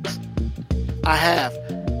phoenix? I have,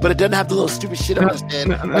 but it doesn't have the little stupid shit on its head.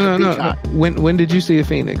 No. When did you see a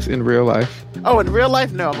phoenix in real life? Oh, in real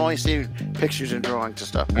life? No, I've only seen pictures and drawings and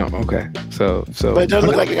stuff. Oh, okay. So. But it doesn't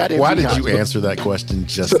look like a goddamn Why peacock. did you answer that question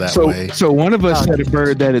just that way? So one of us said a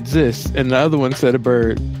bird that exists, and the other one said a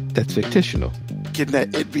bird that's fictional. Getting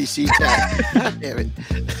that NBC tag. God damn it.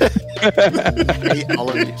 I hate all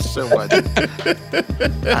of you so much.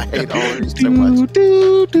 I hate all of you so much.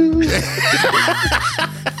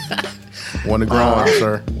 Want to grow on,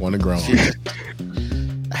 sir. Want to grow on.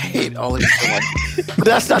 I hate all of you so much. But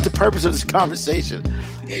that's not the purpose of this conversation.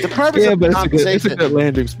 The purpose of the conversation... it's a good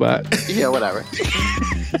landing spot. Yeah, whatever.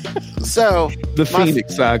 So... The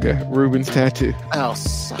Phoenix Saga, Ruben's tattoo. Oh,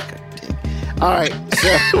 suck a dick. All right.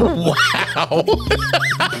 So... Wow.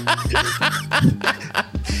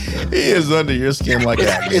 He is under your skin like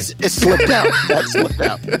that. It's slipped out. That slipped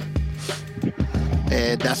out.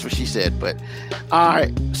 And that's what she said. But, all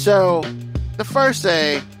right. So, the first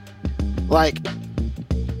thing,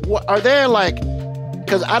 what are there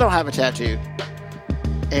because I don't have a tattoo,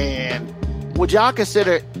 and would y'all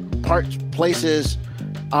consider places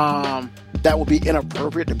that would be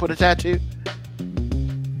inappropriate to put a tattoo?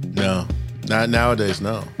 No, not nowadays.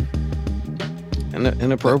 No,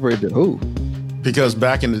 inappropriate to who? Because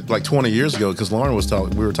back in 20 years ago, because Lauren was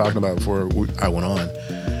talking, we were talking about before I went on,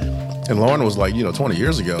 and Lauren was like, 20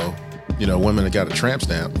 years ago, women that got a tramp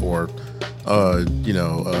stamp or a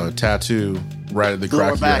tattoo right at the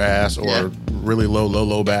crack of your ass or really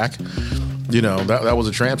low back. That was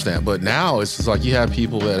a tramp stamp. But now it's just like you have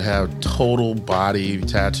people that have total body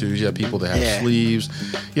tattoos. You have people that have sleeves.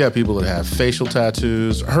 You have people that have facial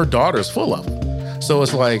tattoos. Her daughter's full of them. So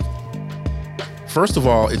it's like, first of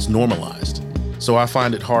all, it's normalized. So I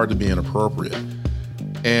find it hard to be inappropriate.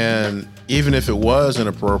 And even if it was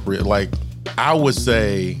inappropriate, I would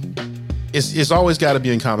say it's always got to be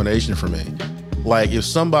in combination for me. If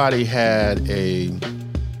somebody had a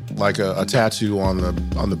tattoo on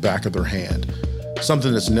the back of their hand,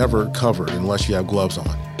 something that's never covered unless you have gloves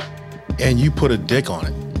on, and you put a dick on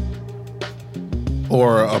it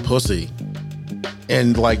or a pussy,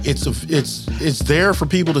 and like it's there for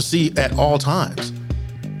people to see at all times.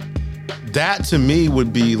 That to me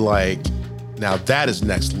would be like, now that is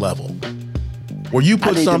next level. Where you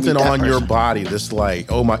put something on your body that's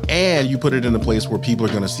like, oh my, and you put it in a place where people are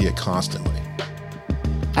going to see it constantly.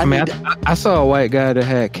 I saw a white guy that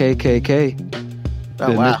had KKK.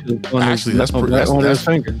 Oh, wow. Actually,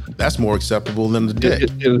 that's more acceptable than the dick.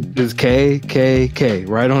 It was KKK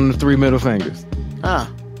right on the 3 middle fingers.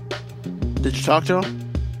 Did you talk to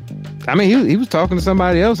him? I mean, he was talking to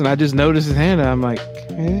somebody else, and I just noticed his hand, and I'm like,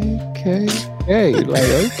 KKK. Like,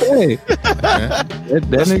 okay.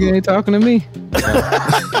 That nigga ain't talking to me.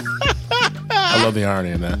 I love the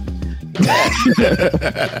irony in that.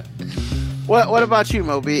 What about you,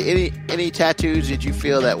 Moby? Any tattoos that you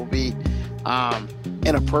feel that would be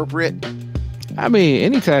inappropriate? I mean,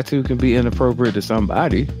 any tattoo can be inappropriate to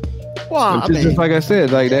somebody. Well, just like I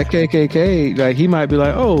said, like that KKK, like he might be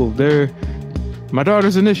like, oh, they're my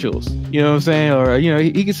daughter's initials. You know what I'm saying? Or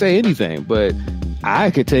he could say anything, but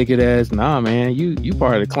I could take it as, nah, man, you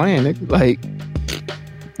part of the clan. Like,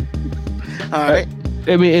 all right.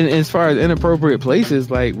 I mean, as far as inappropriate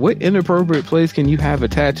places, like what inappropriate place can you have a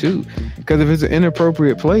tattoo? Because if it's an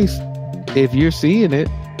inappropriate place, if you're seeing it,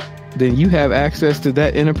 then you have access to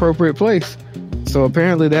that inappropriate place. So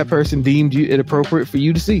apparently that person deemed you inappropriate for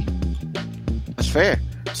you to see. That's fair.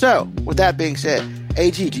 So with that being said,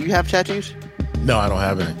 AG, do you have tattoos? No, I don't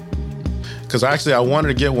have any. Because actually I wanted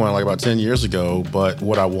to get one like about 10 years ago, but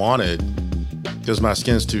what I wanted, because my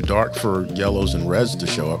skin's too dark for yellows and reds to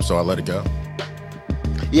show up, so I let it go.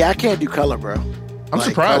 Yeah, I can't do color, bro. I'm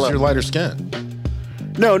surprised you're lighter skin.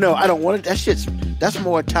 No, I don't want it. That's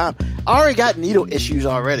more time. I already got needle issues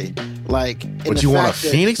already. Like, but you want a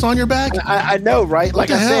phoenix on your back? I know, right?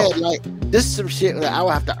 Like I hell? said, like this is some shit that I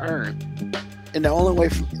would have to earn, and the only way,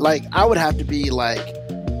 I would have to be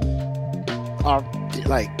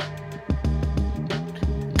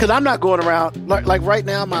because I'm not going around like right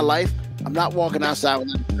now in my life. I'm not walking outside with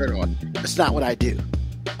a shirt on. That's not what I do.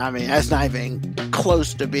 I mean, that's not even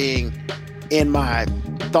close to being in my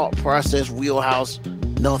thought process wheelhouse.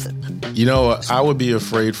 Nothing. You know, I would be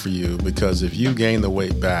afraid for you because if you gain the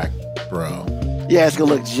weight back, bro. Yeah, it's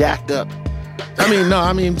gonna look jacked up.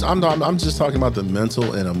 I'm just talking about the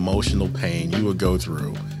mental and emotional pain you would go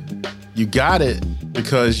through. You got it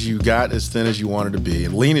because you got as thin as you wanted to be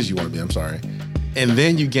and lean as you want to be. I'm sorry, and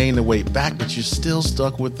then you gain the weight back, but you're still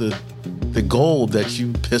stuck with the gold that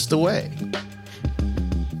you pissed away.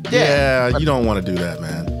 Yeah, you don't want to do that,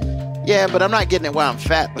 man. Yeah, but I'm not getting it while I'm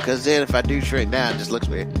fat because then if I do shrink down, it just looks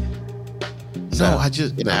weird. So, no, I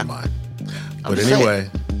just never mind. But anyway.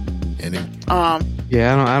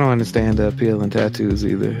 Yeah, I don't understand the appeal in tattoos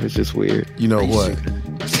either. It's just weird. You know what?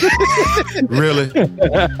 Really?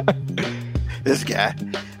 This guy.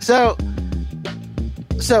 So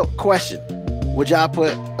question. Would y'all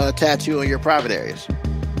put a tattoo on your private areas?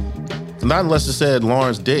 Not unless it said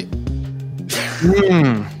Lawrence Dick.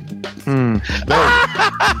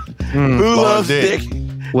 Who loves dick?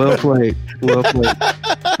 Well played. Well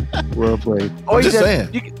played. Oh, I'm just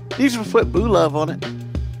saying. You should put Boo Love on it.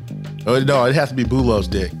 Oh, no, it has to be Boo Love's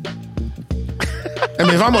dick. I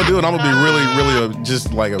mean, if I'm going to do it, I'm going to be really, really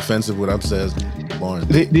just like offensive when I says Lawrence.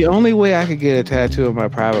 The only way I could get a tattoo of my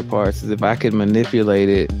private parts is if I could manipulate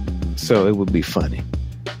it so it would be funny.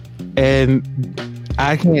 And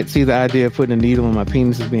I can't see the idea of putting a needle in my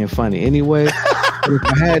penis as being funny anyway. But if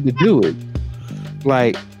I had to do it,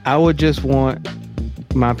 like, I would just want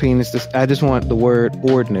my penis I just want the word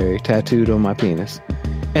ordinary tattooed on my penis.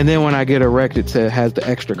 And then when I get erected, it has the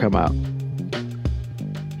extra come out.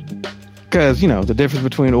 Because, the difference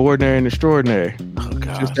between ordinary and extraordinary. Oh,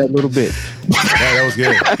 God. Just that little bit. Yeah, that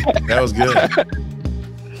was good.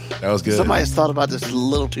 That was good. Somebody's thought about this a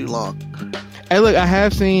little too long. Hey, look, I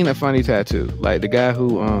have seen a funny tattoo. Like the guy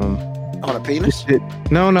who... on a penis?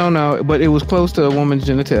 No. But it was close to a woman's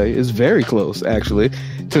genitalia. It's very close, actually.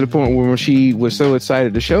 To the point where when she was so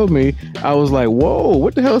excited to show me, I was like, whoa,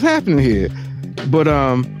 what the hell is happening here? But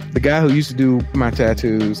the guy who used to do my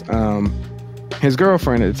tattoos, his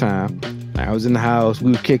girlfriend at the time, I was in the house,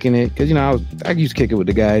 we were kicking it, because, I used to kick it with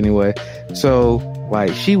the guy anyway. So,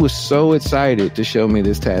 like, she was so excited to show me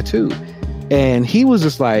this tattoo. And he was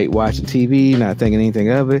just like watching TV, not thinking anything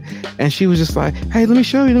of it. And she was just like, hey, let me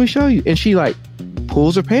show you. And she like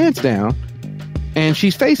pulls her pants down and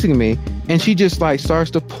she's facing me. And she just like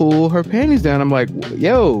starts to pull her panties down. I'm like,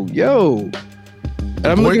 yo. And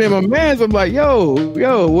I'm looking at my man. So I'm like, yo. He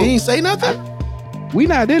ain't say nothing? We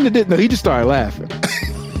not into this. No, he just started laughing.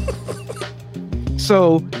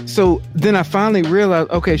 So then I finally realized,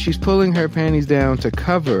 okay, she's pulling her panties down to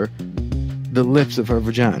cover the lips of her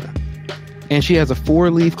vagina. And she has a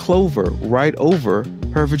 4-leaf clover right over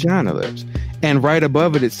her vagina lips. And right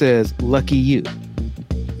above it, it says, "Lucky you."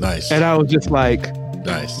 Nice. And I was just like,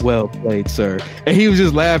 nice. "Well played, sir." And he was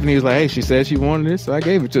just laughing. He was like, "Hey, she said she wanted this, so I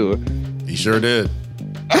gave it to her." He sure did.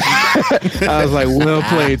 I was like, "Well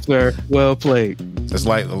played, sir. Well played." It's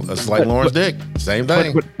like Lauren's dick. Same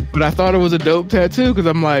thing. But I thought it was a dope tattoo because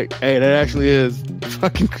I'm like, hey, that actually is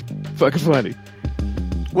fucking funny.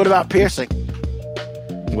 What about piercing?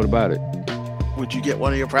 What about it? Would you get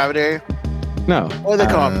one in your private area? No. What do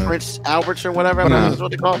they call it? Prince Alberts or whatever? That's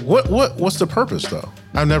what they call it. What's the purpose though?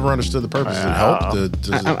 I've never understood the purpose.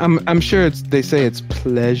 Does it help? I'm sure they say it's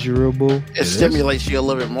pleasurable. It stimulates you a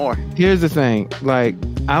little bit more. Here's the thing. Like,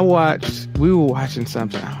 we were watching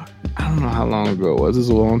something. I don't know how long ago it was. This was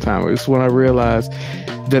a long time ago. It's when I realized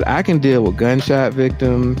that I can deal with gunshot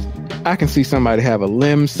victims. I can see somebody have a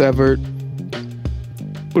limb severed.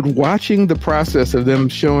 But watching the process of them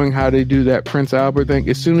showing how they do that Prince Albert thing,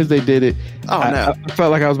 as soon as they did it, I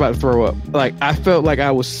felt like I was about to throw up. Like, I felt like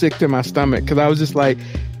I was sick to my stomach because I was just like,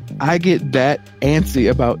 I get that antsy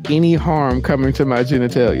about any harm coming to my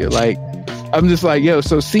genitalia. Like, I'm just like, yo,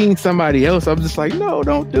 so seeing somebody else, I'm just like, no,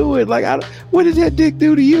 don't do it. Like, what did that dick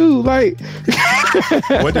do to you? Like,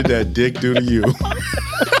 what did that dick do to you?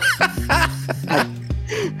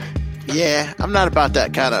 Yeah, I'm not about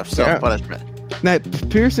that kind of self-punishment. Now,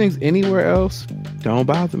 piercings anywhere else don't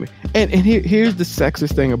bother me. And here's the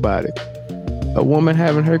sexist thing about it. A woman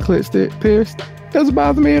having her clit pierced doesn't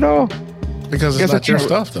bother me at all. Because it's not your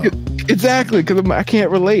stuff, though. Exactly, because I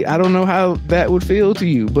can't relate. I don't know how that would feel to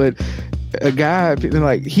you. But a guy,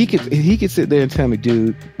 like, he could sit there and tell me,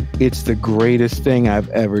 dude, it's the greatest thing I've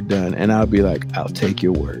ever done. And I'll be like, I'll take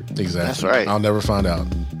your word. Exactly. That's right. I'll never find out.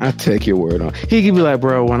 I'll take your word on. He could be like,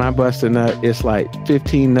 bro, when I bust a nut, it's like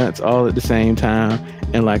 15 nuts all at the same time.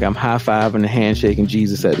 And like I'm high-fiving and handshaking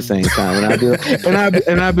Jesus at the same time. And I'd be like,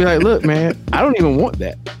 and I'd be like, look, man, I don't even want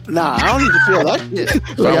that. Nah, I don't need to feel that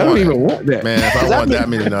shit. Like, I don't even want that. Man, if I want that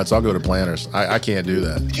many nuts, I'll go to Planters. I can't do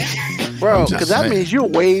that. Bro, because that means you're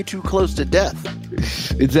way too close to death.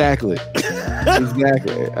 Exactly.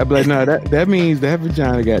 Exactly. I'd be like, no, that means that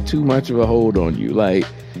vagina got too much of a hold on you. Like,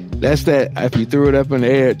 that's that if you threw it up in the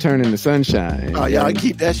air, it turned into sunshine. Oh, yeah, I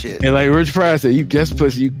keep that shit. And like Rich Pryor said, you guess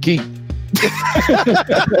pussy, you keep.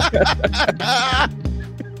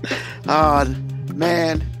 Oh,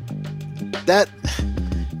 man. That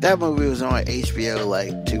movie was on HBO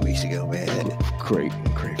like 2 weeks ago, man.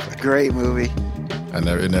 Great movie.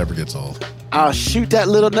 It never gets old. I'll shoot that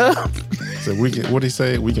little nub. So what'd he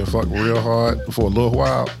say? We can fuck real hard for a little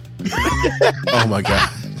while. Oh my God.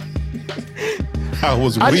 I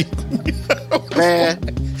was weak. Man.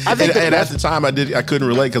 I think and at the time I couldn't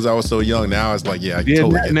relate because I was so young. Now it's like, yeah, I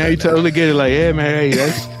totally get now that. You totally get it. Like, yeah, man,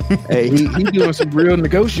 hey, he doing some real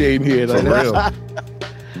negotiating here. Like, for real.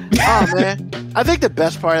 Oh man, I think the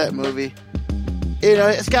best part of that movie,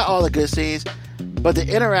 it's got all the good scenes, but the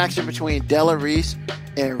interaction between Della Reese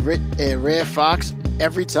and Red Fox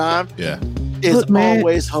every time, is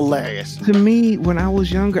always hilarious. To me, when I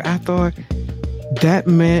was younger, I thought that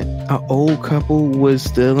meant an old couple was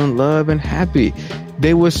still in love and happy.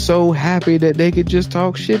 They were so happy that they could just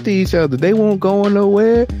talk shit to each other. They weren't going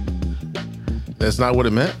nowhere. That's not what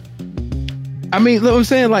it meant. I mean, look, I'm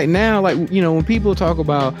saying, like, now, like, when people talk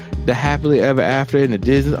about the happily ever after and the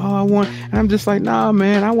Disney, and I'm just like, nah,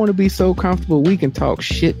 man, I want to be so comfortable we can talk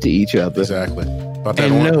shit to each other. Exactly. About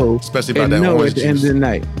that especially about that orange orange at the end of the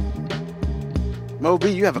night. Mo B,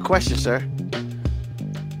 you have a question, sir.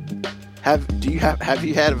 Have you had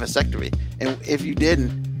a vasectomy? And if you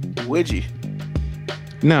didn't, would you?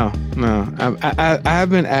 No. I've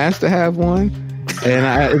been asked to have one, and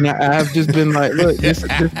I've just been like, look,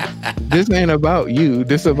 this ain't about you.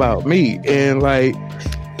 This about me, and like,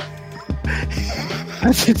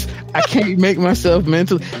 I can't make myself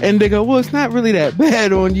mentally. And they go, well, it's not really that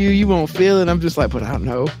bad on you. You won't feel it. I'm just like, but I don't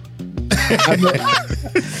know.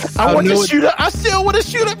 I want to shoot up. I still want to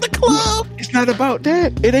shoot up the club. It's not about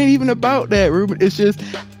that. It ain't even about that, Ruben. It's just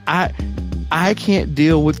I can't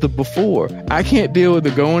deal with the before. I can't deal with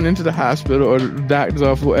the going into the hospital or the doctor's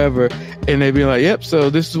office, whatever, and they be like, "Yep, so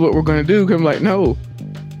this is what we're going to do." I'm like, "No,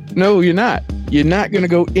 you're not. You're not going to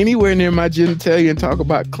go anywhere near my genitalia and talk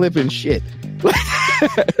about clipping shit."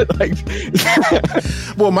 Like,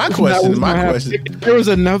 well, my question. There was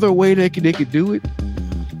another way they could do it,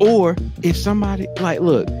 or if somebody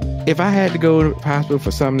look, if I had to go to the hospital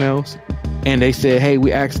for something else, and they said, "Hey,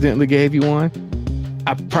 we accidentally gave you one,"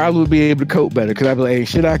 I probably would be able to cope better because I'd be like, hey,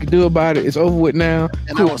 shit I could do about it. It's over with now.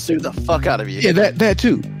 And I will sue the fuck out of you. Yeah, that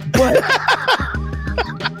too. But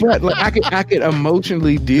but like I could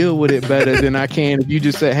emotionally deal with it better than I can if you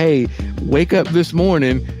just say, hey, wake up this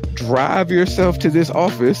morning, drive yourself to this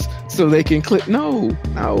office so they can click. No,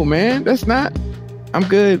 man, that's not. I'm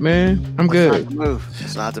good, man. I'm good. It's not the move.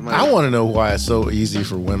 It's not the move. I want to know why it's so easy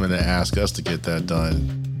for women to ask us to get that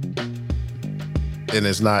done. And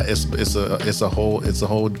it's not. It's a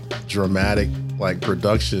whole dramatic like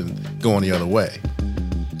production going the other way.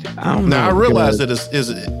 I don't know. Now I realize that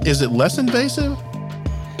is it less invasive?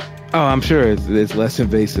 Oh, I'm sure it's less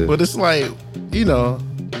invasive. But it's like,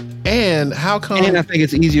 and how come? And I think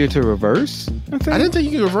it's easier to reverse. I didn't think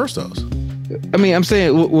you could reverse those. I mean, I'm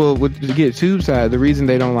saying, well, to get tube side, the reason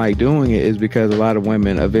they don't like doing it is because a lot of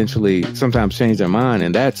women eventually sometimes change their mind,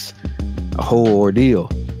 and that's a whole ordeal.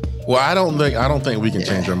 Well, I don't think we can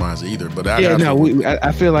change our minds either. But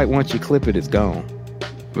I feel like once you clip it, it's gone.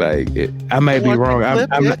 Like I may be wrong.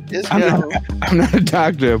 I'm not a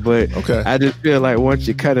doctor, but okay. I just feel like once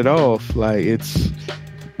you cut it off, like it's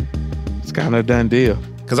kind of a done deal.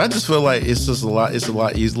 Because I just feel like it's just a lot. It's a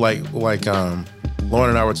lot easier. Like Lauren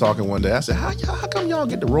and I were talking one day. I said, how come y'all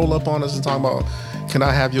get to roll up on us and talk about, can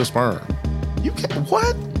I have your sperm? You can't.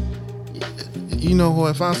 What? You know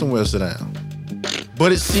what? Find somewhere to sit down.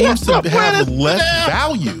 But it seems to have less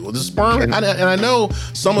value. The sperm, and I know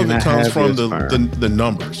some of it comes from the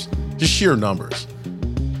numbers, just sheer numbers.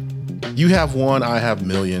 You have one, I have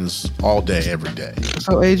millions all day, every day.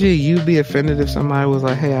 So AG, you'd be offended if somebody was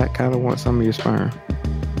like, hey, I kind of want some of your sperm.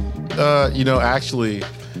 Actually,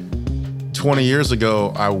 20 years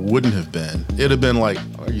ago, I wouldn't have been. It'd have been like,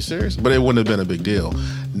 are you serious? But it wouldn't have been a big deal.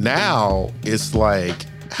 Now, it's like,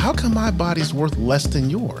 how come my body's worth less than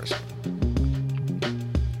yours?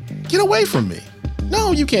 Get away from me.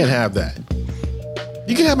 No, you can't have that.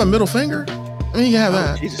 You can have my middle finger. I mean, you can have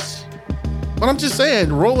that. Jesus. But I'm just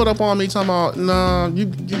saying, roll it up on me talking about, no, you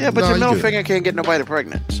yeah, but your middle finger can't get nobody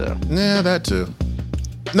pregnant, so. Yeah, that too.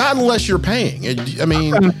 Not unless you're paying. I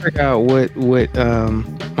mean, I'm trying to figure out what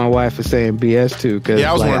my wife is saying BS to. Cause yeah,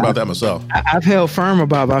 I was worried about that myself. I've held firm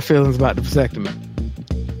about my feelings about the vasectomy.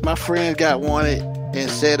 My friend got wanted and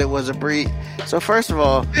said it was a breed. So first of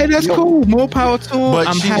all, hey, that's cool. More power to him.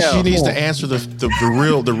 But she needs to answer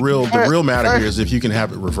the real matter here is if you can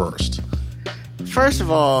have it reversed. First of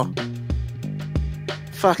all,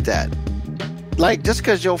 fuck that. Like just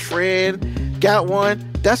because your friend got one,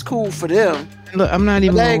 that's cool for them. Look, I'm not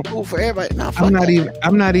even. That ain't cool for everybody. No,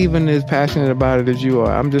 I'm not even as passionate about it as you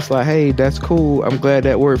are. I'm just like, hey, that's cool. I'm glad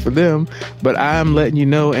that worked for them, but I'm letting you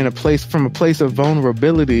know from a place of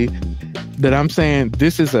vulnerability that I'm saying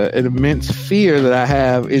this is an immense fear that I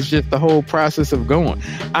have. It's just the whole process of going.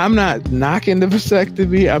 I'm not knocking the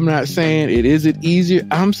vasectomy. I'm not saying it isn't easier.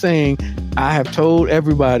 I'm saying I have told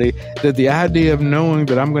everybody that the idea of knowing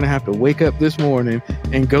that I'm going to have to wake up this morning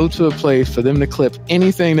and go to a place for them to clip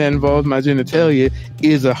anything that involves my genitalia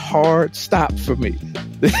is a hard stop for me.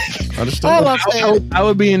 Understand? I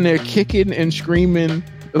would be in there kicking and screaming.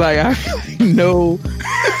 Like I know.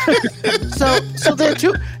 So there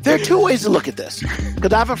are two ways to look at this.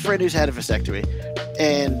 Because I have a friend who's had a vasectomy,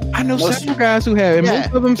 and I know several guys who have, and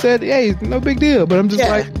most of them said, "Hey, no big deal." But I'm just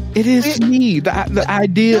like, it is to me. The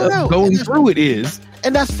idea of going through it is,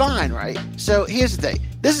 and that's fine, right? So here's the thing.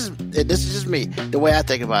 This is just me. The way I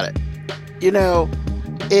think about it.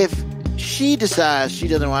 If she decides she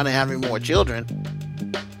doesn't want to have any more children,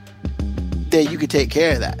 then you can take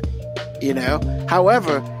care of that.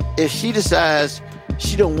 However, if she decides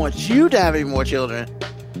she don't want you to have any more children,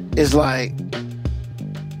 it's like,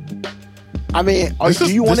 I mean,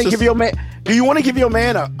 do you want to give your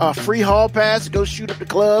man a free hall pass to go shoot up the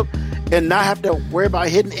club and not have to worry about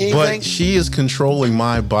hitting anything? But she is controlling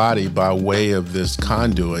my body by way of this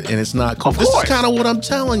conduit, and it's not cool. This is kind of what I'm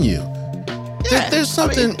telling you. Yeah, there's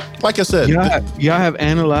something, like I said. Y'all have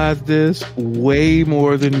analyzed this way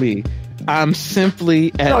more than me. I'm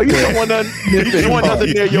simply at you don't want nothing.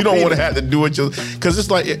 You don't want to have to do it just because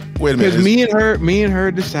it's like, wait a minute. Because me and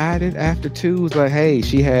her decided after 2 was like, hey,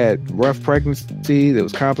 she had rough pregnancy that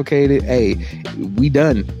was complicated. Hey, we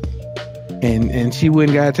done. And she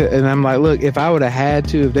wouldn't got to. And I'm like, look, if I would have had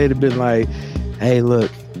to, if they'd have been like, hey,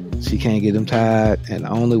 look, she can't get them tied, and the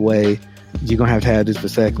only way you're gonna have to have this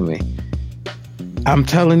vasectomy. I'm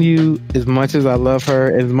telling you, as much as I love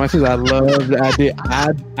her, as much as I love the idea,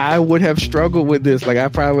 I would have struggled with this. Like, I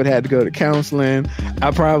probably would have had to go to counseling.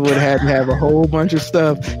 I probably would have had to have a whole bunch of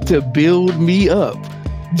stuff to build me up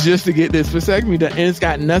just to get this vasectomy done. And it's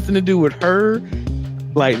got nothing to do with her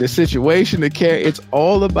like the situation, the care. It's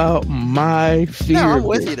all about my fear. No, I'm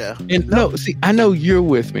with you though. And no, see, I know you're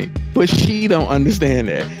with me, but she don't understand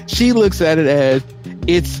that. She looks at it as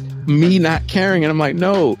it's me not caring, and I'm like,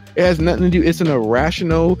 no, it has nothing to do. It's an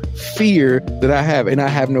irrational fear that I have, and I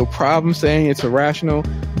have no problem saying it's irrational.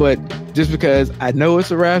 But just because I know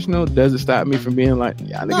it's irrational doesn't stop me from being like,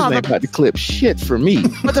 yeah, niggas ain't about to clip shit for me.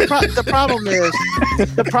 But the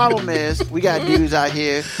problem is, we got dudes out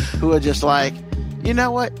here who are just like, you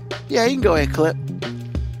know what? Yeah, you can go ahead and clip.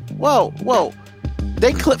 Whoa.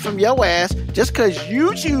 They clip from your ass just because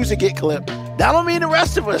you choose to get clipped. That don't mean the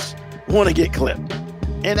rest of us want to get clipped.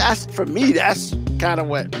 And that's, for me, that's kind of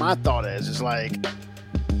what my thought is. It's like,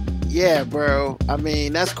 yeah, bro. I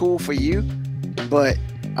mean, that's cool for you, but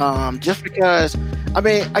just because, I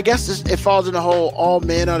mean, I guess it falls in the whole all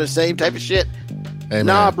men are the same type of shit. Hey,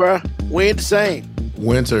 nah, man. bro, we ain't the same.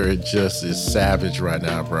 Winter just is savage right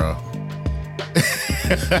now, bro.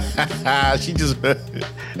 She just,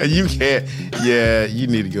 and you can't. Yeah, you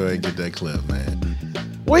need to go ahead and get that clip, man.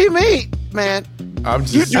 What do you mean, man? I'm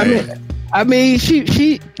just saying. I mean,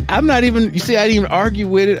 she. I'm not even. You see, I didn't even argue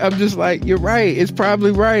with it. I'm just like, you're right. It's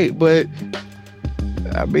probably right, but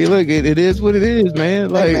I mean, look, it is what it is, man.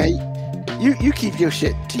 Like, hey, man, you keep your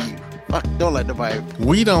shit to you. Fuck, don't let nobody.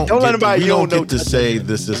 We don't let nobody. We don't get to say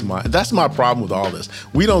this is my. That's my problem with all this.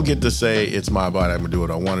 We don't get to say it's my body. I'm gonna do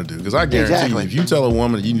what I want to do, because I guarantee you, if you tell a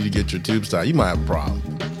woman you need to get your tubes tied, you might have a problem.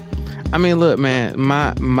 I mean, look, man.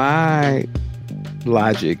 My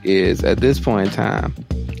logic is, at this point in time,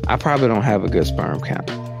 I probably don't have a good sperm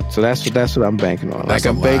count. So that's what I'm banking on. That's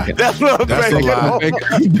like, I'm banking. That's what I'm banking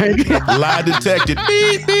on. Lie detected.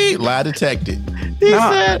 Beep, beep. Lie detected. He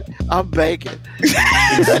said, I'm banking. He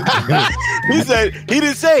said, he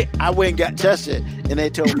didn't say, I went and got tested and they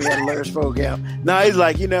told me I had a lower sperm count. No, he's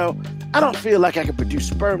like, I don't feel like I can produce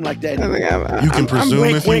sperm like that anymore. You can presume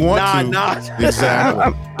if you want to. Nah.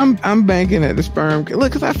 Exactly. I'm banking at the sperm.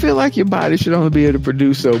 Look, because I feel like your body should only be able to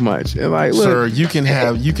produce so much. And like, look, sir, you can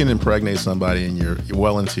impregnate somebody in your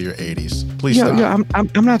well into your 80s. Please stop.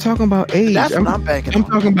 I'm not talking about age. That's what I'm banking on. I'm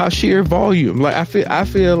talking about sheer volume. Like, I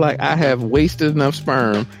feel like I have wasted enough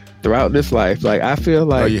sperm throughout this life. Like, I feel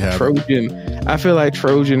like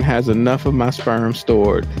Trojan has enough of my sperm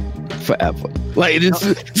stored forever. Like, it's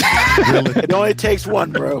Really? It only takes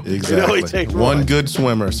one, bro. Exactly. It only takes one good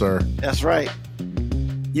swimmer, sir. That's right.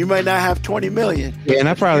 You might not have 20 million. Yeah, and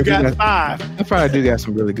I probably got 5. I probably do got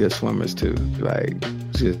some really good swimmers too. Like,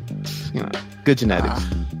 just, good genetics.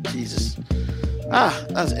 Jesus.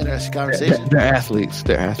 That was an interesting conversation. They're athletes.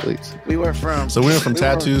 We went from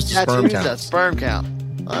tattoos to sperm count. To sperm count.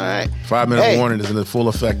 All right. 5-minute warning is in full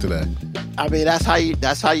effect today. I mean, that's how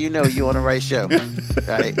you know you're on the right show,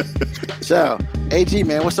 right? So, AG,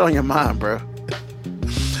 man, what's on your mind, bro?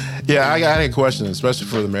 Yeah, I got a question, especially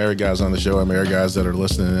for the married guys on the show and married guys that are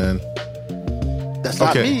listening in. That's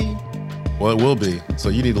not me. Well, it will be. So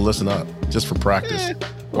you need to listen up just for practice.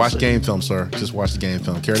 Watch game film, sir. Just watch the game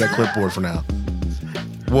film. Carry that clipboard for now.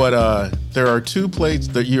 There are 2 plates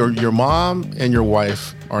that your mom and your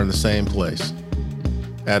wife are in the same place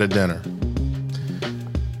at a dinner.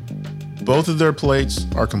 Both of their plates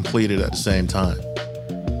are completed at the same time.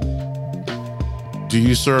 Do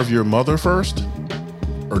you serve your mother first,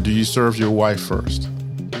 or do you serve your wife first?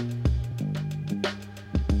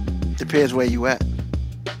 Depends where you at.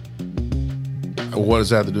 What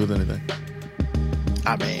does that have to do with anything?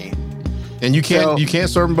 I mean, and you can't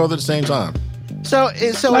serve them both at the same time. So why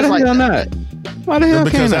it's the like hell not? Why the hell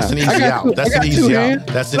because can't that's I? an easy out. That's an easy out.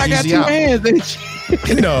 That's an easy out. I got 2 hands.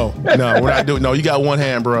 No, we're not doing. No, you got one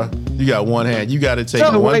hand, bro. You got one hand. You got to take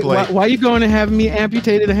one plate. Why you going to have me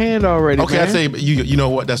amputated a hand already? Okay, man? I tell you, you know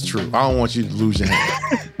what? That's true. I don't want you to lose your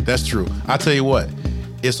hand. That's true. I tell you what,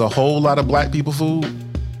 it's a whole lot of black people food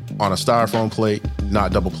on a styrofoam plate,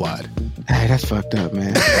 not double plied. Hey, that's fucked up,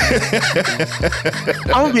 man.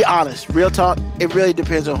 I'm gonna be honest, real talk. It really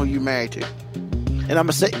depends on who you married to, and I'm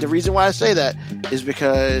gonna say the reason why I say that is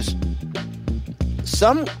because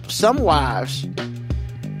some wives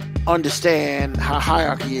understand how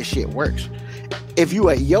hierarchy and shit works. If you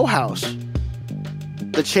at your house,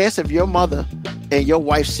 the chance of your mother and your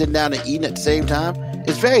wife sitting down and eating at the same time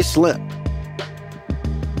is very slim.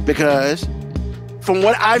 Because from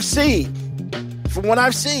what I've seen,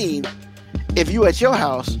 if you at your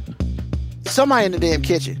house, somebody in the damn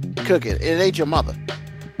kitchen cooking, and it ain't your mother.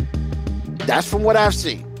 That's from what I've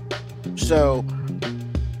seen. So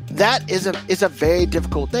that is a very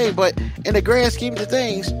difficult thing. But in the grand scheme of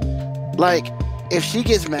things, like, if she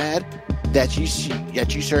gets mad that you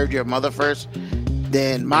served your mother first,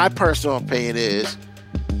 then my personal opinion is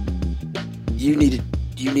you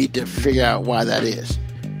need to figure out why that is.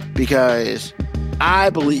 because I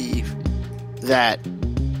believe that,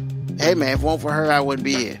 hey man, if it weren't for her, I wouldn't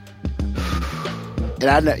be here. And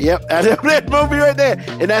I know, I know that movie right there.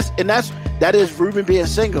 And that is Ruben being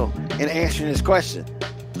single and answering his question.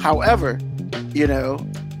 However,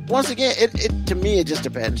 once again, it to me, it just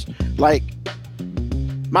depends. Like,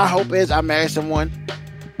 my hope is I marry someone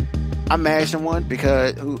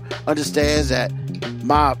because who understands that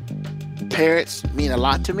my parents mean a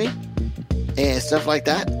lot to me and stuff like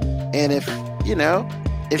that. And if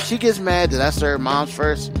she gets mad that I serve moms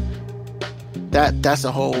first, that's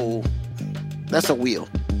a wheel.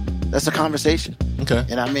 That's a conversation. Okay.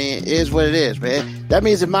 And I mean, it is what it is, man. That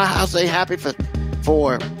means if my house ain't happy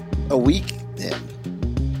for a week, then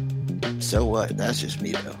so what? That's just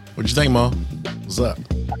me, though. What you think, Mo? What's up?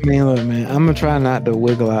 I mean, look, man, I'm gonna try not to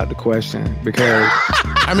wiggle out the question because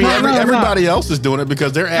I mean, everybody else is doing it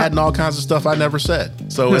because they're adding all kinds of stuff I never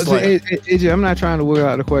said. So it's like, AJ, I'm not trying to wiggle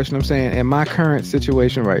out the question. I'm saying in my current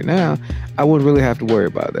situation right now, I wouldn't really have to worry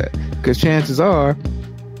about that because chances are,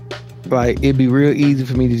 like, it'd be real easy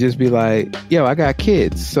for me to just be like, yo, I got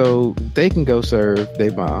kids, so they can go serve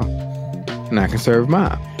their mom, and I can serve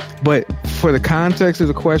mine. But for the context of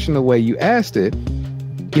the question, the way you asked it,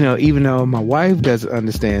 even though my wife doesn't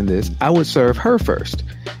understand this, I would serve her first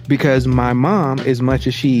because my mom, as much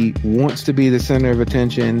as she wants to be the center of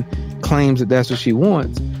attention, claims that that's what she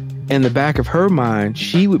wants, in the back of her mind,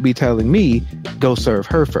 she would be telling me, go serve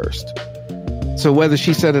her first. So whether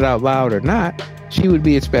she said it out loud or not, she would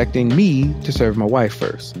be expecting me to serve my wife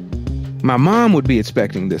first. My mom would be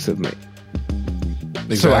expecting this of me.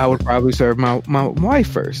 Exactly. So I would probably serve my wife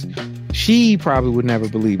first. She probably would never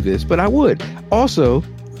believe this, but I would. Also,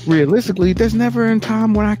 realistically, there's never a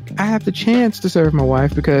time when I have the chance to serve my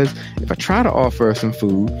wife because if I try to offer her some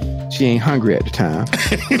food, she ain't hungry at the time.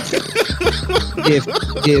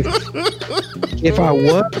 If I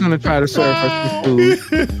was going to try to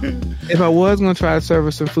serve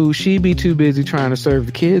her some food, she'd be too busy trying to serve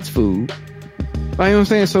the kids food. Like, you know what I'm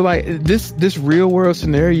saying? So, like, this real world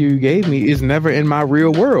scenario you gave me is never in my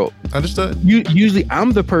real world. Understood. Usually,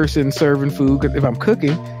 I'm the person serving food if I'm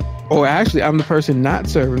cooking, or actually, I'm the person not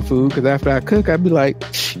serving food because after I cook, I'd be like,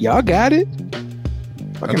 "Y'all got it?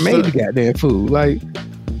 Fucking made the goddamn food." Like,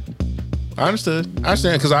 I understand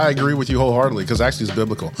because I agree with you wholeheartedly because actually it's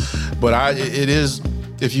biblical, but it is,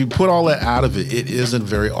 if you put all that out of it, it is a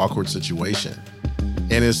very awkward situation.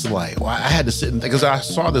 And it's like, well, I had to sit and think, because I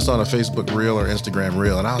saw this on a Facebook reel or Instagram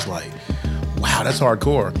reel, and I was like, wow, that's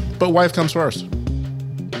hardcore. But wife comes first.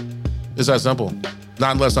 It's that simple.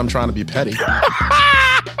 Not unless I'm trying to be petty.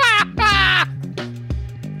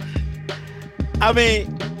 I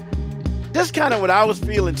mean, that's kind of what I was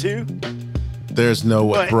feeling too. There's no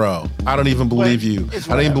way, bro. I don't even believe you. I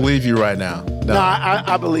don't even believe you right now. No,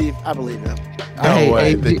 I believe him. No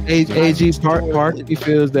way. AG part of me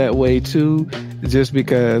feels that way too, just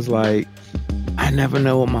because, like, I never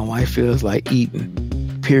know what my wife feels like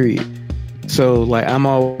eating, period. So, like, I'm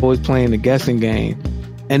always playing the guessing game.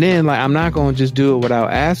 And then, like, I'm not going to just do it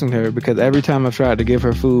without asking her, because every time I've tried to give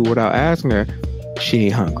her food without asking her, she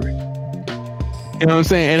ain't hungry. You know what I'm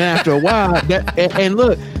saying? And after a while, and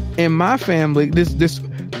look, in my family, this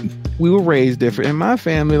we were raised different. In my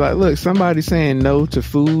family, like, look, somebody saying no to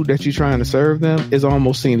food that you're trying to serve them is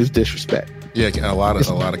almost seen as disrespect. Yeah, a lot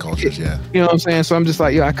of cultures, yeah. You know what I'm saying? So I'm just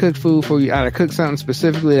like, yo, I cook food for you. I cook something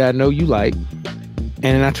specifically that I know you like, and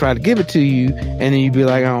then I try to give it to you, and then you be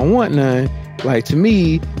like, I don't want none. Like, to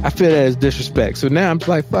me, I feel that as disrespect. So now I'm just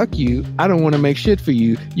like, fuck you. I don't want to make shit for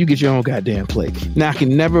you. You get your own goddamn plate. Now, I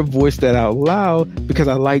can never voice that out loud because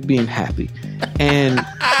I like being happy. And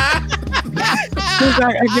I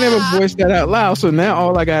can never voice that out loud. So now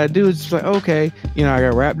all I got to do is just like, okay, I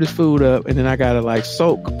got to wrap this food up, and then I got to, like,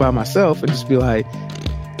 soak by myself and just be like.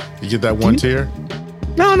 You get that one tear?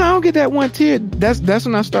 No, I don't get that one tear. That's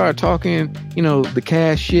when I start talking, the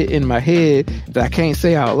cash shit in my head that I can't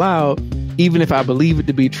say out loud, even if I believe it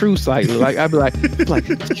to be true slightly. Like, I'd be like,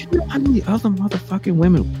 did you know how many other motherfucking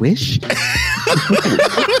women wish?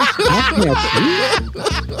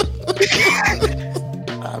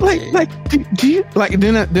 Do you like?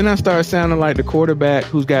 Then I start sounding like the quarterback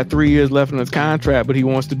who's got 3 years left on his contract, but he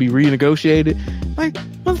wants to be renegotiated. Like,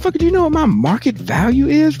 motherfucker, do you know what my market value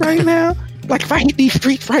is right now? Like, if I hit these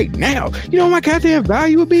streets right now, you know what my goddamn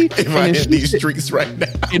value would be? If I hit these streets right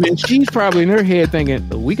now. And then she's probably in her head thinking,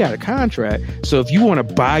 we got a contract. So if you want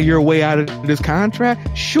to buy your way out of this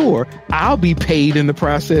contract, sure, I'll be paid in the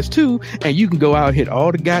process too. And you can go out and hit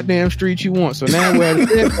all the goddamn streets you want. So now we're at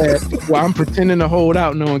that, well, I'm pretending to hold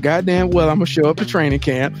out knowing goddamn well I'm going to show up to training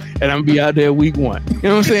camp and I'm going to be out there week 1. You know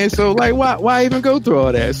what I'm saying? So, like, why even go through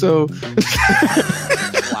all that? So...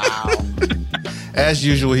 Wow. As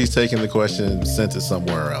usual, he's taking the question and sent it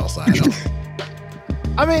somewhere else. I know.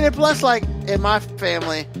 I mean, and plus, like in my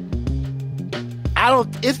family,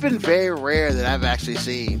 it's been very rare that I've actually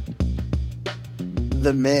seen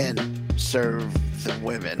the men serve the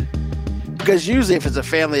women, because usually if it's a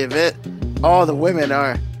family event, all the women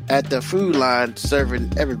are at the food line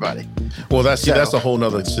serving everybody. Well, that's a whole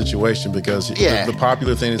nother situation, because the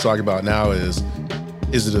popular thing to talk about now is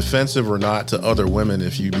it offensive or not to other women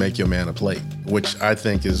if you make your man a plate, which I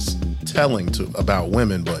think is telling about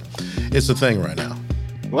women, but it's a thing right now.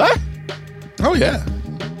 What? Oh yeah.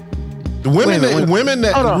 The women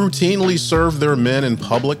that routinely serve their men in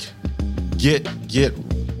public get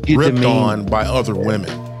ripped on by other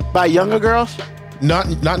women. By younger girls? Not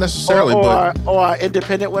necessarily, or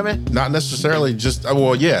independent women. Not necessarily. Just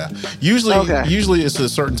usually it's a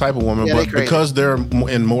certain type of woman, but because they're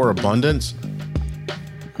in more abundance,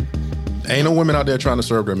 ain't no women out there trying to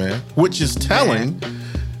serve their man, which is telling. Man.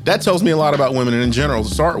 That tells me a lot about women in general to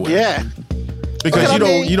start with. Yeah, because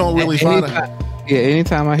you don't really find it. Yeah,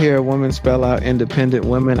 anytime I hear a woman spell out independent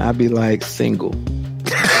women, I be like single.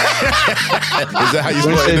 Is that how you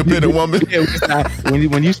spell independent woman? Yeah,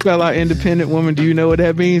 when you spell out independent woman, do you know what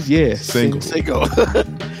that means? Yeah, single.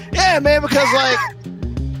 Yeah, man, because like,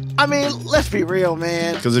 I mean, let's be real,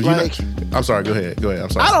 man. Because if I'm sorry, go ahead. I'm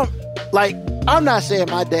sorry. I'm not saying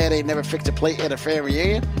my dad ain't never fixed a plate at a family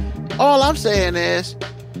reunion. All I'm saying is,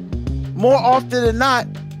 more often than not,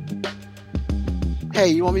 hey,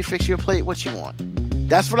 you want me to fix you a plate? What you want?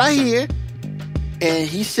 That's what I hear. And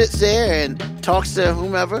he sits there and talks to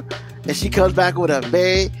whomever, and she comes back with a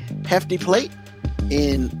very hefty plate,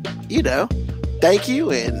 and thank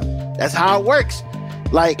you, and that's how it works.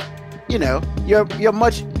 Like, your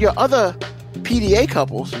other PDA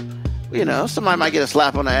couples, somebody might get a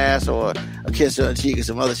slap on the ass or a kiss on the cheek or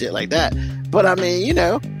some other shit like that. But I mean,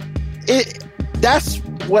 that's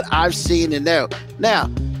what I've seen and know.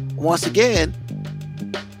 Now, once again,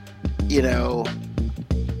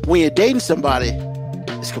 when you're dating somebody,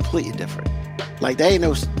 it's completely different. Like, I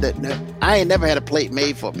ain't never had a plate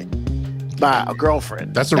made for me by a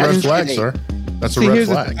girlfriend. That's a red flag, sir. That's a red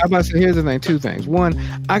flag. Here's the thing. Two things. One,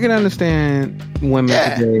 I can understand women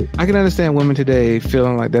today. I can understand women today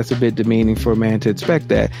feeling like that's a bit demeaning for a man to expect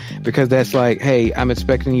that, because that's like, hey, I'm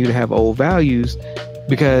expecting you to have old values,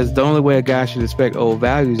 because the only way a guy should expect old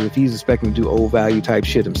values is if he's expecting to do old value type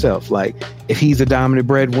shit himself. Like, if he's a dominant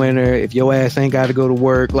breadwinner, if your ass ain't got to go to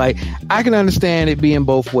work, like, I can understand it being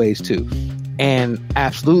both ways too. And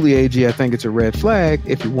absolutely, AG, I think it's a red flag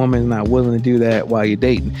if your woman is not willing to do that while you're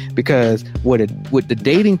dating, because what the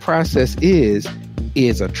dating process is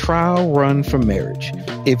a trial run for marriage.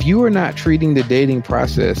 If you are not treating the dating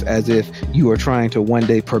process as if you are trying to one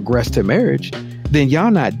day progress to marriage, then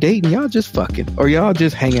y'all not dating, y'all just fucking, or y'all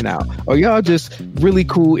just hanging out, or y'all just really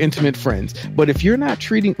cool, intimate friends. But if you're not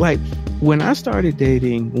treating, like, when I started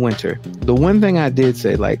dating Winter, the one thing I did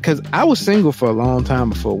say, like, because I was single for a long time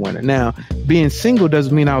before Winter. Now, being single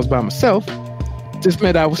doesn't mean I was by myself. Just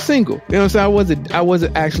meant I was single. You know what I'm saying? I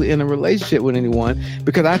wasn't actually in a relationship with anyone,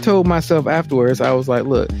 because I told myself afterwards, I was like,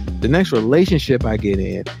 look, the next relationship I get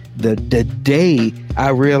in, the day I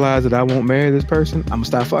realize that I won't marry this person, I'm gonna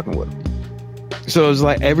stop fucking with them. So it was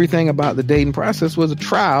like everything about the dating process was a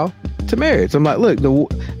trial to marriage. So I'm like, look,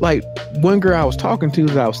 one girl I was talking to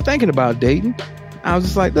that I was thinking about dating, I was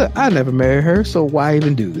just like, look, I never married her, so why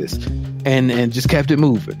even do this? And just kept it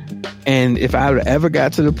moving. And if I would have ever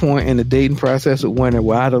got to the point in the dating process with Winter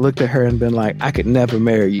where I'd have looked at her and been like, I could never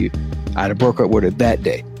marry you, I'd have broke up with her that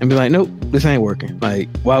day and be like, nope, this ain't working. Like,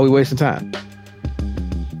 why are we wasting time?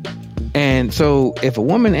 And so if a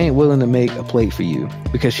woman ain't willing to make a plate for you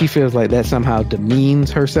because she feels like that somehow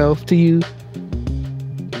demeans herself to you,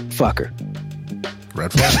 fuck her.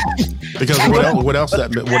 Red flag. Because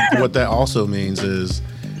what that also means is,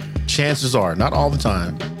 chances are, not all the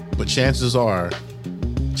time, but chances are,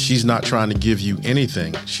 she's not trying to give you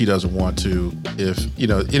anything she doesn't want to. If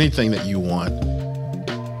anything that you want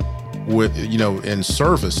with in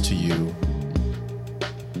service to you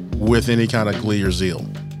with any kind of glee or zeal.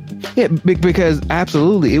 Yeah, because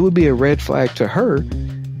absolutely, it would be a red flag to her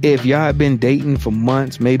if y'all had been dating for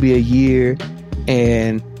months, maybe a year,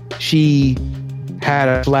 and she had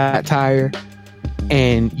a flat tire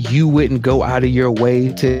and you wouldn't go out of your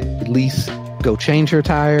way to at least go change her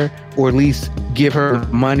tire or at least give her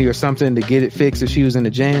money or something to get it fixed if she was in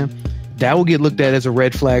a jam. That will get looked at as a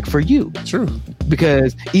red flag for you. True.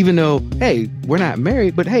 Because even though, hey, we're not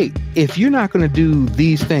married, but hey, if you're not going to do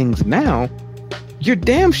these things now, you're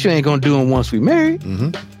damn sure ain't gonna do them once we married.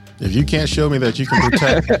 Mm-hmm. If you can't show me that you can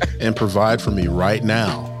protect and provide for me right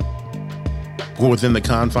now, within the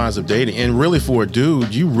confines of dating. And really, for a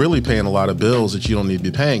dude, you really paying a lot of bills that you don't need to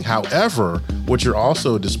be paying. However, what you're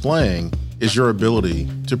also displaying is your ability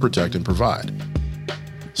to protect and provide.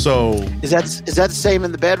 So is that the same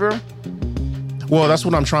in the bedroom? Well, that's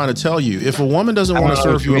what I'm trying to tell you. If a woman doesn't want to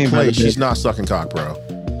serve you a plate, she's not sucking cock, bro.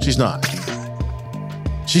 She's not.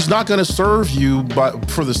 She's not going to serve you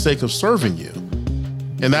for the sake of serving you.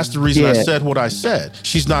 And that's the reason I said what I said.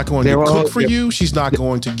 She's not going to cook for you. She's not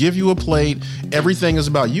going to give you a plate. Everything is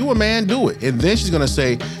about you, a man, do it. And then she's going to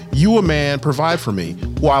say, you, a man, provide for me.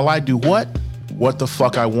 While I do what? What the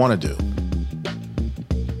fuck I want to do.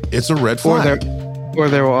 It's a red flag. Or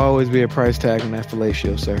there will always be a price tag on that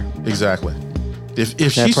fellatio, sir. Exactly.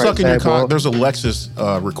 If she's sucking your cock, there's a Lexus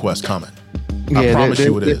request coming. I promise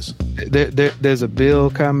you it is. There's a bill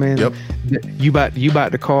coming. Yep. You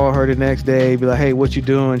about to call her the next day, be like, hey, what you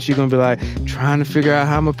doing? She's gonna be like, trying to figure out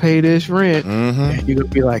how I'm gonna pay this rent. Mm-hmm. And you're gonna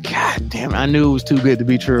be like, God damn, I knew it was too good to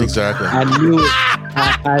be true. Exactly. I knew it.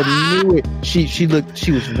 I knew it. She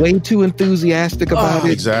was way too enthusiastic about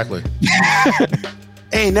it. Exactly.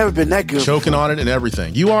 Ain't never been that good. Choking on it and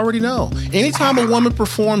everything. You already know. Anytime a woman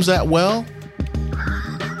performs that well,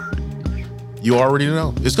 you already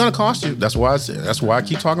know it's going to cost you. That's why I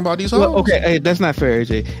keep talking about these hoes. Well, okay, hey, that's not fair,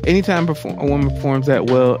 AJ. Anytime a woman performs that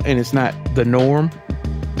well and it's not the norm.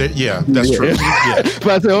 That's true. Yeah. But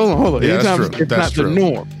I said, hold on. Yeah, Anytime it's not the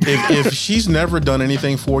norm. If she's never done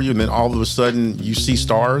anything for you and then all of a sudden you see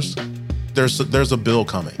stars, there's a bill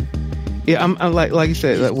coming. Yeah, I'm like you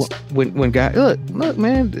said, like when guy look,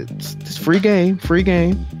 man, it's free game.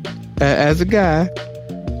 As a guy,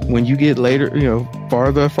 when you get later,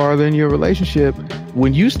 farther in your relationship,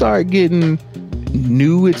 when you start getting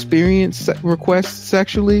new experience requests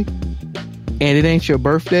sexually, and it ain't your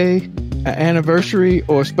birthday, anniversary,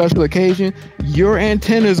 or special occasion, your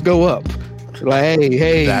antennas go up. Like,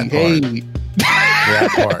 hey.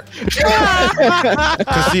 That part.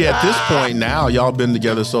 Because see, at this point now, y'all been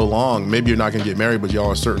together so long, maybe you're not going to get married, but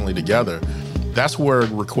y'all are certainly together. That's where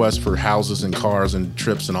requests for houses and cars and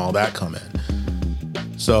trips and all that come in.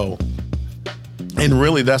 So, and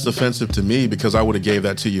really that's offensive to me because I would have gave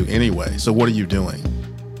that to you anyway. So what are you doing?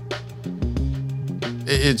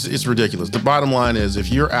 It's ridiculous. The bottom line is if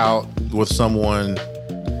you're out with someone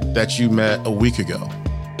that you met a week ago,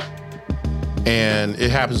 and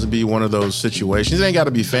it happens to be one of those situations. It ain't got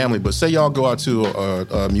to be family, but say y'all go out to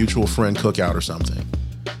a mutual friend cookout or something,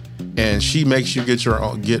 and she makes you get your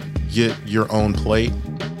own plate,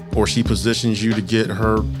 or she positions you to get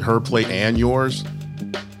her plate and yours.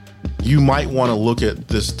 You might want to look at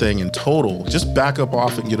this thing in total. Just back up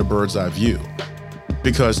off it and get a bird's eye view,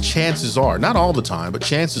 because chances are, not all the time, but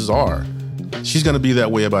chances are, she's going to be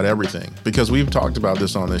that way about everything. Because we've talked about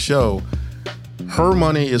this on this show. Her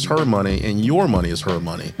money is her money and your money is her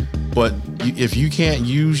money. But if you can't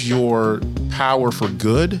use your power for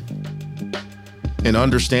good and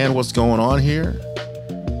understand what's going on here,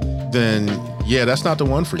 then yeah, that's not the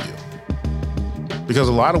one for you. Because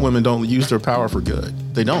a lot of women don't use their power for good.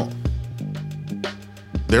 They don't.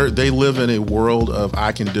 They live in a world of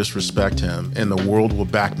I can disrespect him and the world will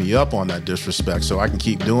back me up on that disrespect so I can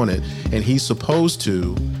keep doing it. And he's supposed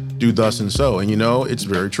to do thus and so. And it's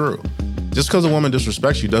very true. Just because a woman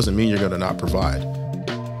disrespects you doesn't mean you're going to not provide.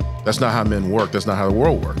 That's not how men work. That's not how the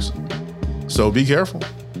world works. So be careful.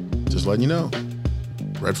 Just letting you know.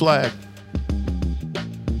 Red flag.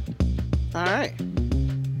 All right.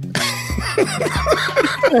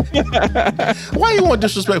 Why you want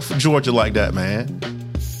disrespect for Georgia like that, man?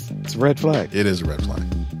 It's a red flag. It is a red flag.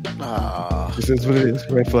 This is what it is.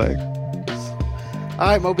 Red flag. All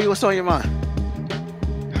right, Moby, what's on your mind?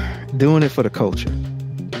 Doing it for the culture.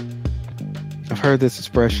 I've heard this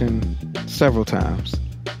expression several times,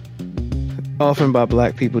 often by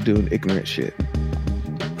black people doing ignorant shit.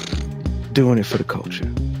 Doing it for the culture.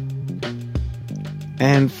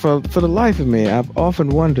 And for the life of me, I've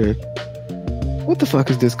often wondered, what the fuck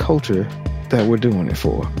is this culture that we're doing it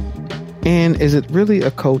for? And is it really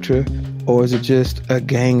a culture, or is it just a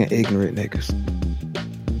gang of ignorant niggas?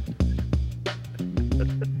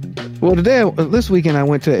 Well, this weekend, I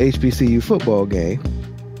went to a HBCU football game.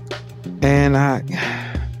 And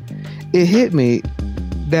it hit me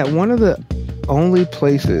that one of the only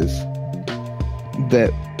places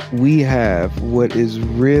that we have what is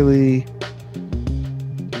really,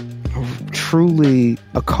 truly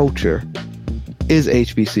a culture is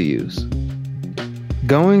HBCUs.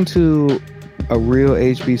 Going to a real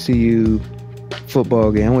HBCU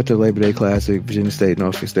football game, I went to Labor Day Classic, Virginia State,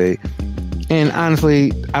 Norfolk State. And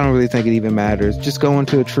honestly, I don't really think it even matters. Just going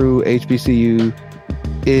to a true HBCU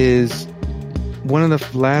is one of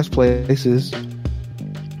the last places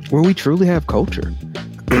where we truly have culture.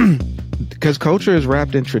 Because culture is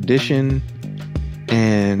wrapped in tradition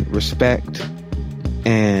and respect,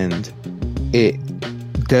 and it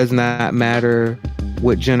does not matter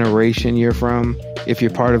what generation you're from. If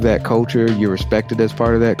you're part of that culture, you're respected as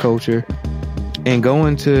part of that culture. And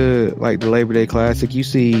going to like the Labor Day Classic, you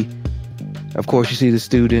see, of course, you see the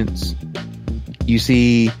students, you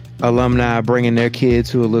see alumni bringing their kids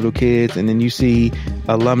who are little kids, and then you see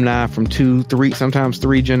alumni from 2, 3, sometimes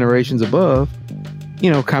 3 generations above, you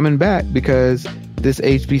know, coming back because this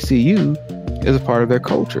HBCU is a part of their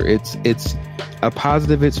culture. It's a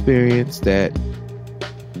positive experience that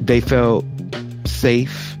they felt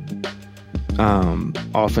safe,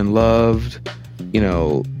 often loved. You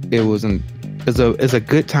know, it's a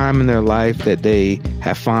good time in their life that they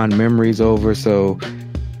have fond memories over. So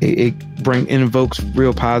it invokes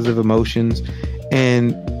real positive emotions.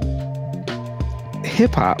 And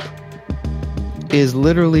hip hop is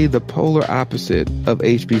literally the polar opposite of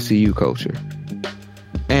HBCU culture.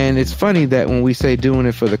 And it's funny that when we say doing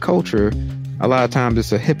it for the culture, a lot of times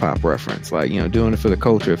it's a hip hop reference, like, you know, doing it for the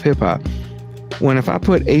culture of hip hop. When if I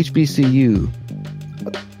put HBCU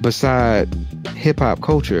beside hip hop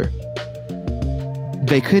culture,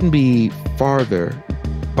 they couldn't be farther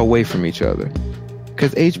away from each other.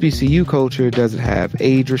 Because HBCU culture doesn't have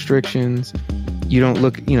age restrictions. You don't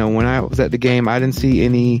look, you know, when I was at the game, I didn't see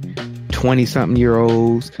any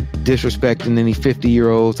 20-something-year-olds disrespecting any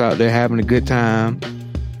 50-year-olds out there having a good time.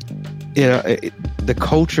 The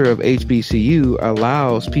culture of HBCU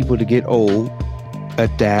allows people to get old,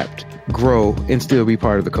 adapt, grow, and still be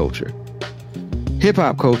part of the culture. Hip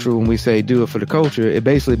hop culture, when we say do it for the culture, it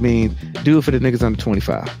basically means do it for the niggas under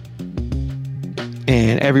 25.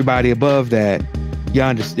 And everybody above that,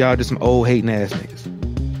 y'all just some old hating ass niggas.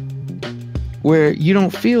 Where you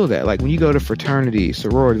don't feel that. Like when you go to fraternities,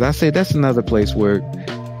 sororities, I say that's another place where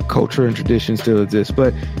culture and tradition still exists.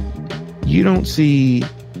 But you don't see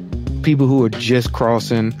people who are just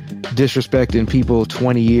crossing, disrespecting people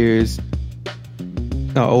 20 years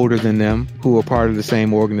older than them who are part of the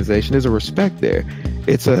same organization. There's a respect there.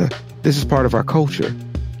 This is part of our culture.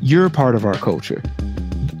 You're part of our culture.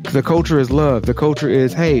 The culture is love. The culture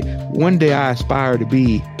is, hey, one day I aspire to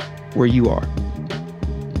be where you are.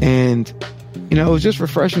 And, you know, it was just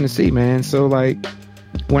refreshing to see, man. So, like,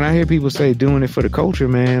 when I hear people say doing it for the culture,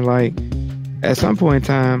 man, like, at some point in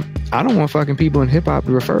time, I don't want fucking people in hip-hop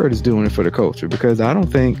to refer it as doing it for the culture, because I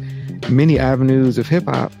don't think many avenues of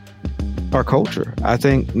hip-hop are culture. I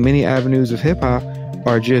think many avenues of hip-hop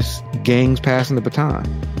are just gangs passing the baton.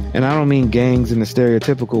 And I don't mean gangs in the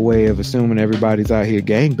stereotypical way of assuming everybody's out here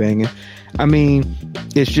gang banging. I mean,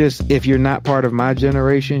 it's just, if you're not part of my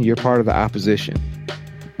generation, you're part of the opposition.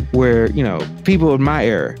 Where, you know, people in my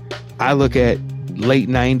era, I look at late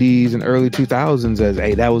 90s and early 2000s as,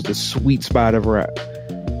 hey, that was the sweet spot of rap.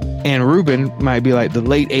 And Ruben might be like the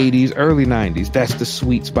late 80s, early 90s. That's the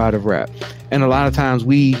sweet spot of rap. And a lot of times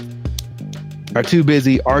we are too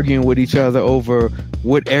busy arguing with each other over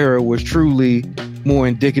what era was truly more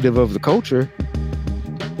indicative of the culture,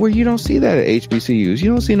 where you don't see that at HBCUs.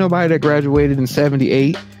 You don't see nobody that graduated in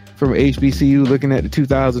 78 from HBCU looking at the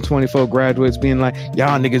 2024 graduates being like,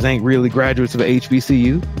 y'all niggas ain't really graduates of the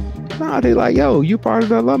HBCU. Nah, they like, yo, you're part of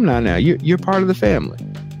the alumni now. You're part of the family.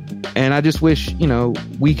 And I just wish, you know,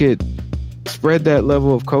 we could spread that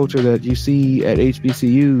level of culture that you see at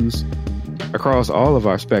HBCUs across all of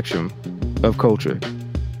our spectrum of culture.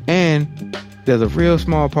 And there's a real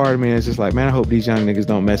small part of me that's just like, man, I hope these young niggas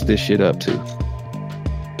don't mess this shit up too.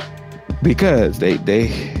 Because they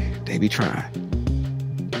be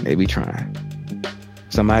trying. They be trying.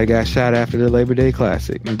 Somebody got shot after the Labor Day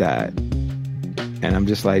Classic and died. And I'm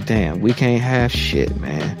just like, damn, we can't have shit,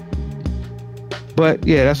 man. But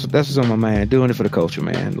yeah, that's what's on my mind. Doing it for the culture,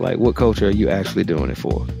 man. Like, what culture are you actually doing it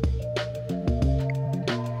for?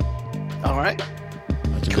 All right.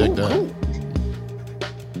 That's a Cool, good done. cool.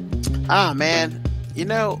 Ah, man. You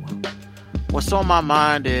know, what's on my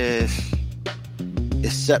mind is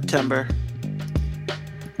September.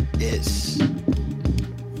 It's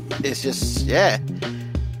just, yeah.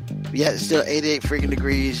 It's still 88 freaking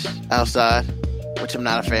degrees outside, which I'm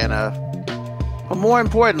not a fan of. But more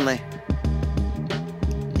importantly,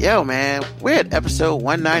 yo, man, we're at episode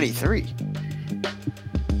 193.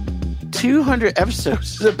 200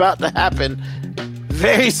 episodes is about to happen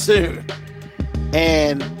very soon.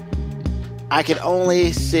 And I can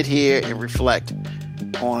only sit here and reflect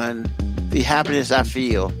on the happiness I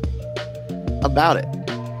feel about it.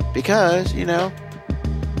 Because, you know,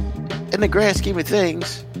 in the grand scheme of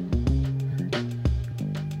things,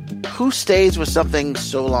 who stays with something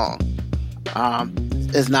so long?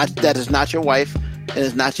 That is not your wife. and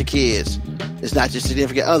it's not your kids, it's not your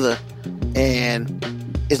significant other, and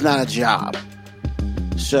it's not a job.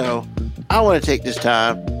 So I want to take this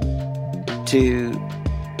time to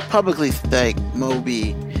publicly thank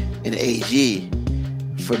Moby and AG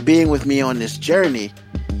for being with me on this journey,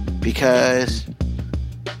 because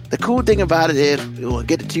the cool thing about it is we'll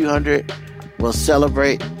get to 200, we'll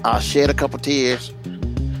celebrate, I'll shed a couple tears,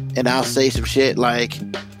 and I'll say some shit like,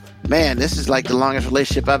 man, this is like the longest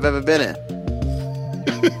relationship I've ever been in.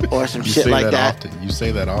 Or some shit like that. Often. You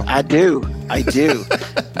say that often. I do.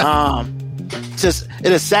 Just,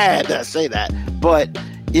 it is sad that I say that, but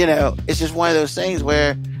it's just one of those things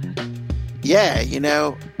where, yeah,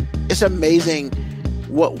 it's amazing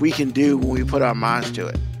what we can do when we put our minds to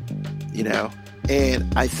it,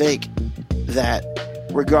 and I think that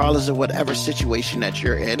regardless of whatever situation that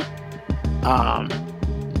you're in,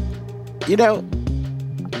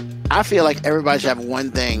 I feel like everybody should have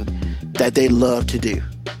one thing that they love to do,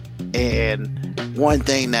 and one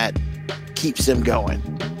thing that keeps them going,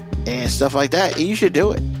 and stuff like that. And you should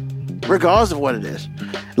do it, regardless of what it is,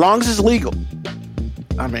 long as it's legal.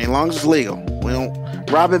 Long as it's legal. We don't.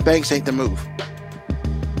 Robbing banks ain't the move.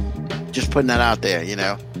 Just putting that out there,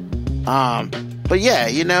 But yeah,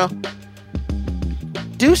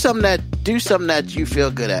 do something that you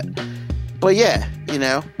feel good at. But yeah,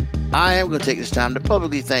 I am going to take this time to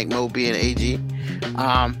publicly thank Moby and AG,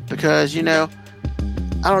 because I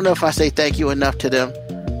don't know if I say thank you enough to them.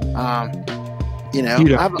 You don't.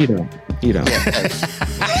 Yeah,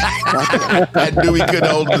 I knew he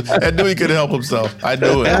couldn't help himself. I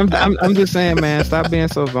knew it. I'm just saying, man, stop being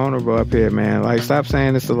so vulnerable up here, man. Like, stop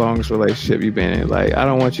saying it's the longest relationship you've been in. Like, I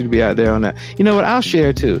don't want you to be out there on that. You know what? I'll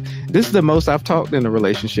share too. This is the most I've talked in a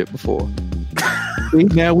relationship before.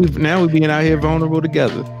 now we've been out here vulnerable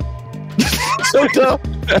together. So dumb.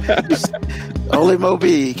 Only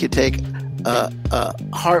Moby can take a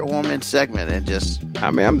heartwarming segment and just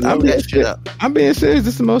I'm being shit up. I'm being serious.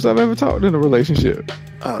 This is the most I've ever talked in a relationship.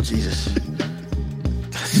 Oh Jesus.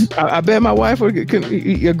 I bet my wife would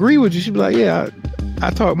agree with you. She'd be like, yeah, I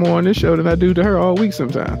talk more on this show than I do to her all week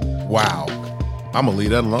sometimes. Wow. I'm gonna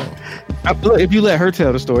leave that alone. Look, if you let her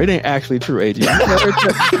tell the story, it ain't actually true, AG. You let her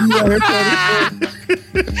tell the story.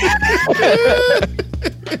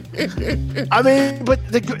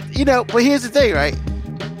 But here's the thing, right?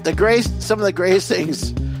 Some of the greatest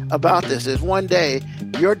things about this is one day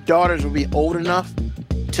your daughters will be old enough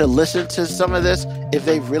to listen to some of this if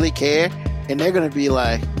they really care, and they're gonna be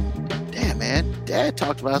like, damn man, Dad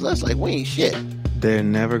talked about us like we ain't shit. They're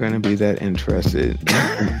never gonna be that interested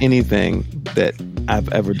in anything that I've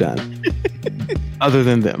ever done other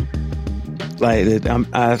than them. Like,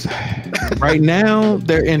 right now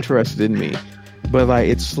they're interested in me, but like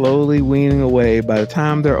it's slowly weaning away. By the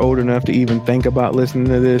time they're old enough to even think about listening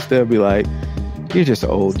to this, they'll be like, you're just an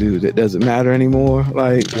old dude that doesn't matter anymore.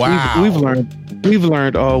 Like, wow. we've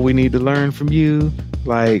learned all we need to learn from you.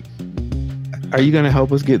 Like, are you gonna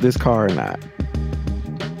help us get this car or not?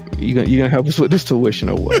 You gonna help us with this tuition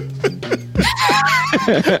or what?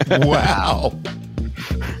 Wow.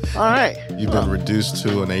 All right. You've been reduced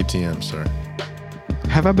to an ATM, sir.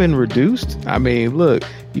 Have I been reduced? I mean, look,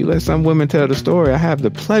 you let some women tell the story. I have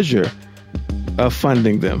the pleasure of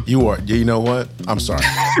funding them. You are. You know what? I'm sorry.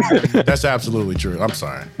 That's absolutely true. I'm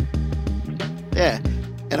sorry. Yeah.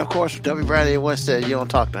 And of course, W. Bradley once said you don't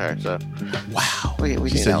talk to her. So, wow.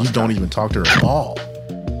 He said you don't even talk to her at all.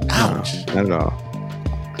 Ouch. No, not at all.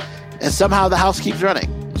 And somehow the house keeps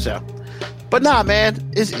running. So, but nah,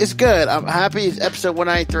 man, it's good. I'm happy. It's episode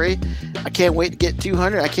 193. I can't wait to get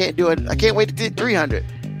 200. I can't wait to get 300.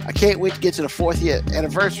 I can't wait to get to the 4th year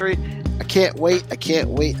anniversary. I can't wait.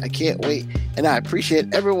 And I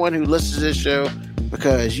appreciate everyone who listens to this show,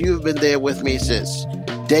 because you've been there with me since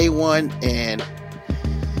day one. And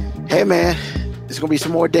hey, man, there's going to be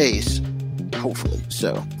some more days, hopefully.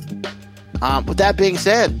 So, with that being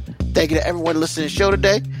said, thank you to everyone listening to the show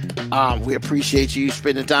today. We appreciate you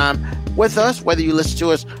spending time with us, whether you listen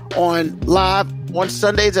to us on live on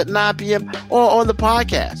Sundays at 9 p.m. or on the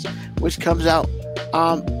podcast, which comes out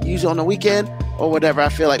usually on the weekend or whatever I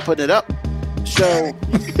feel like putting it up. So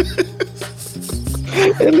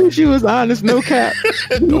at least you was honest, no cap.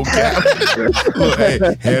 No cap. Look,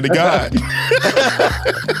 hey, hand to God.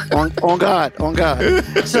 on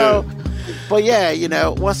God. So, but yeah,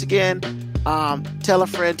 once again, tell a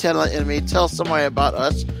friend, tell an enemy, tell somebody about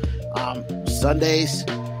us. Sundays,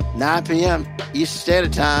 9 p.m. Eastern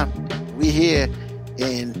Standard Time, we here.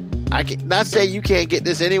 And I can not say you can't get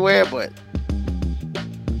this anywhere, but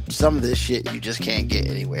some of this shit you just can't get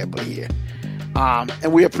anywhere but here.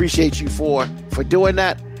 And we appreciate you for doing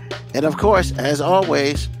that. And of course, as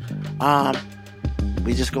always,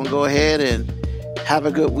 we just gonna go ahead and have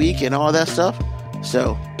a good week and all that stuff.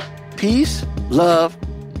 So, peace, love,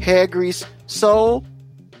 hair grease, soul,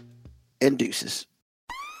 and deuces.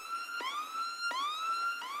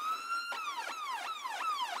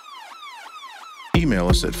 Email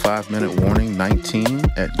us at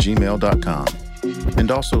 5minutewarning19@gmail.com.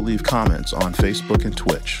 And also leave comments on Facebook and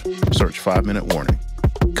Twitch. Search 5 Minute Warning.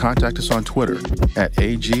 Contact us on Twitter at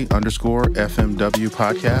AG_FMW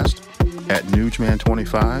podcast, at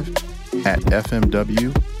Nugman25, at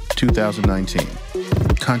FMW 2019.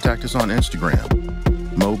 Contact us on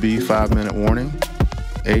Instagram, Moby 5 Minute Warning,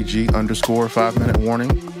 AG_5 Minute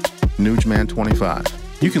Warning, Nugman25.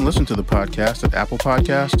 You can listen to the podcast at Apple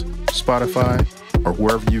Podcast, Spotify, or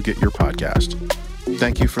wherever you get your podcast.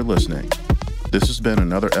 Thank you for listening. This has been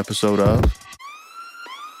another episode of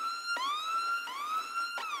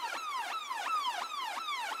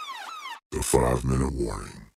The 5 Minute Warning.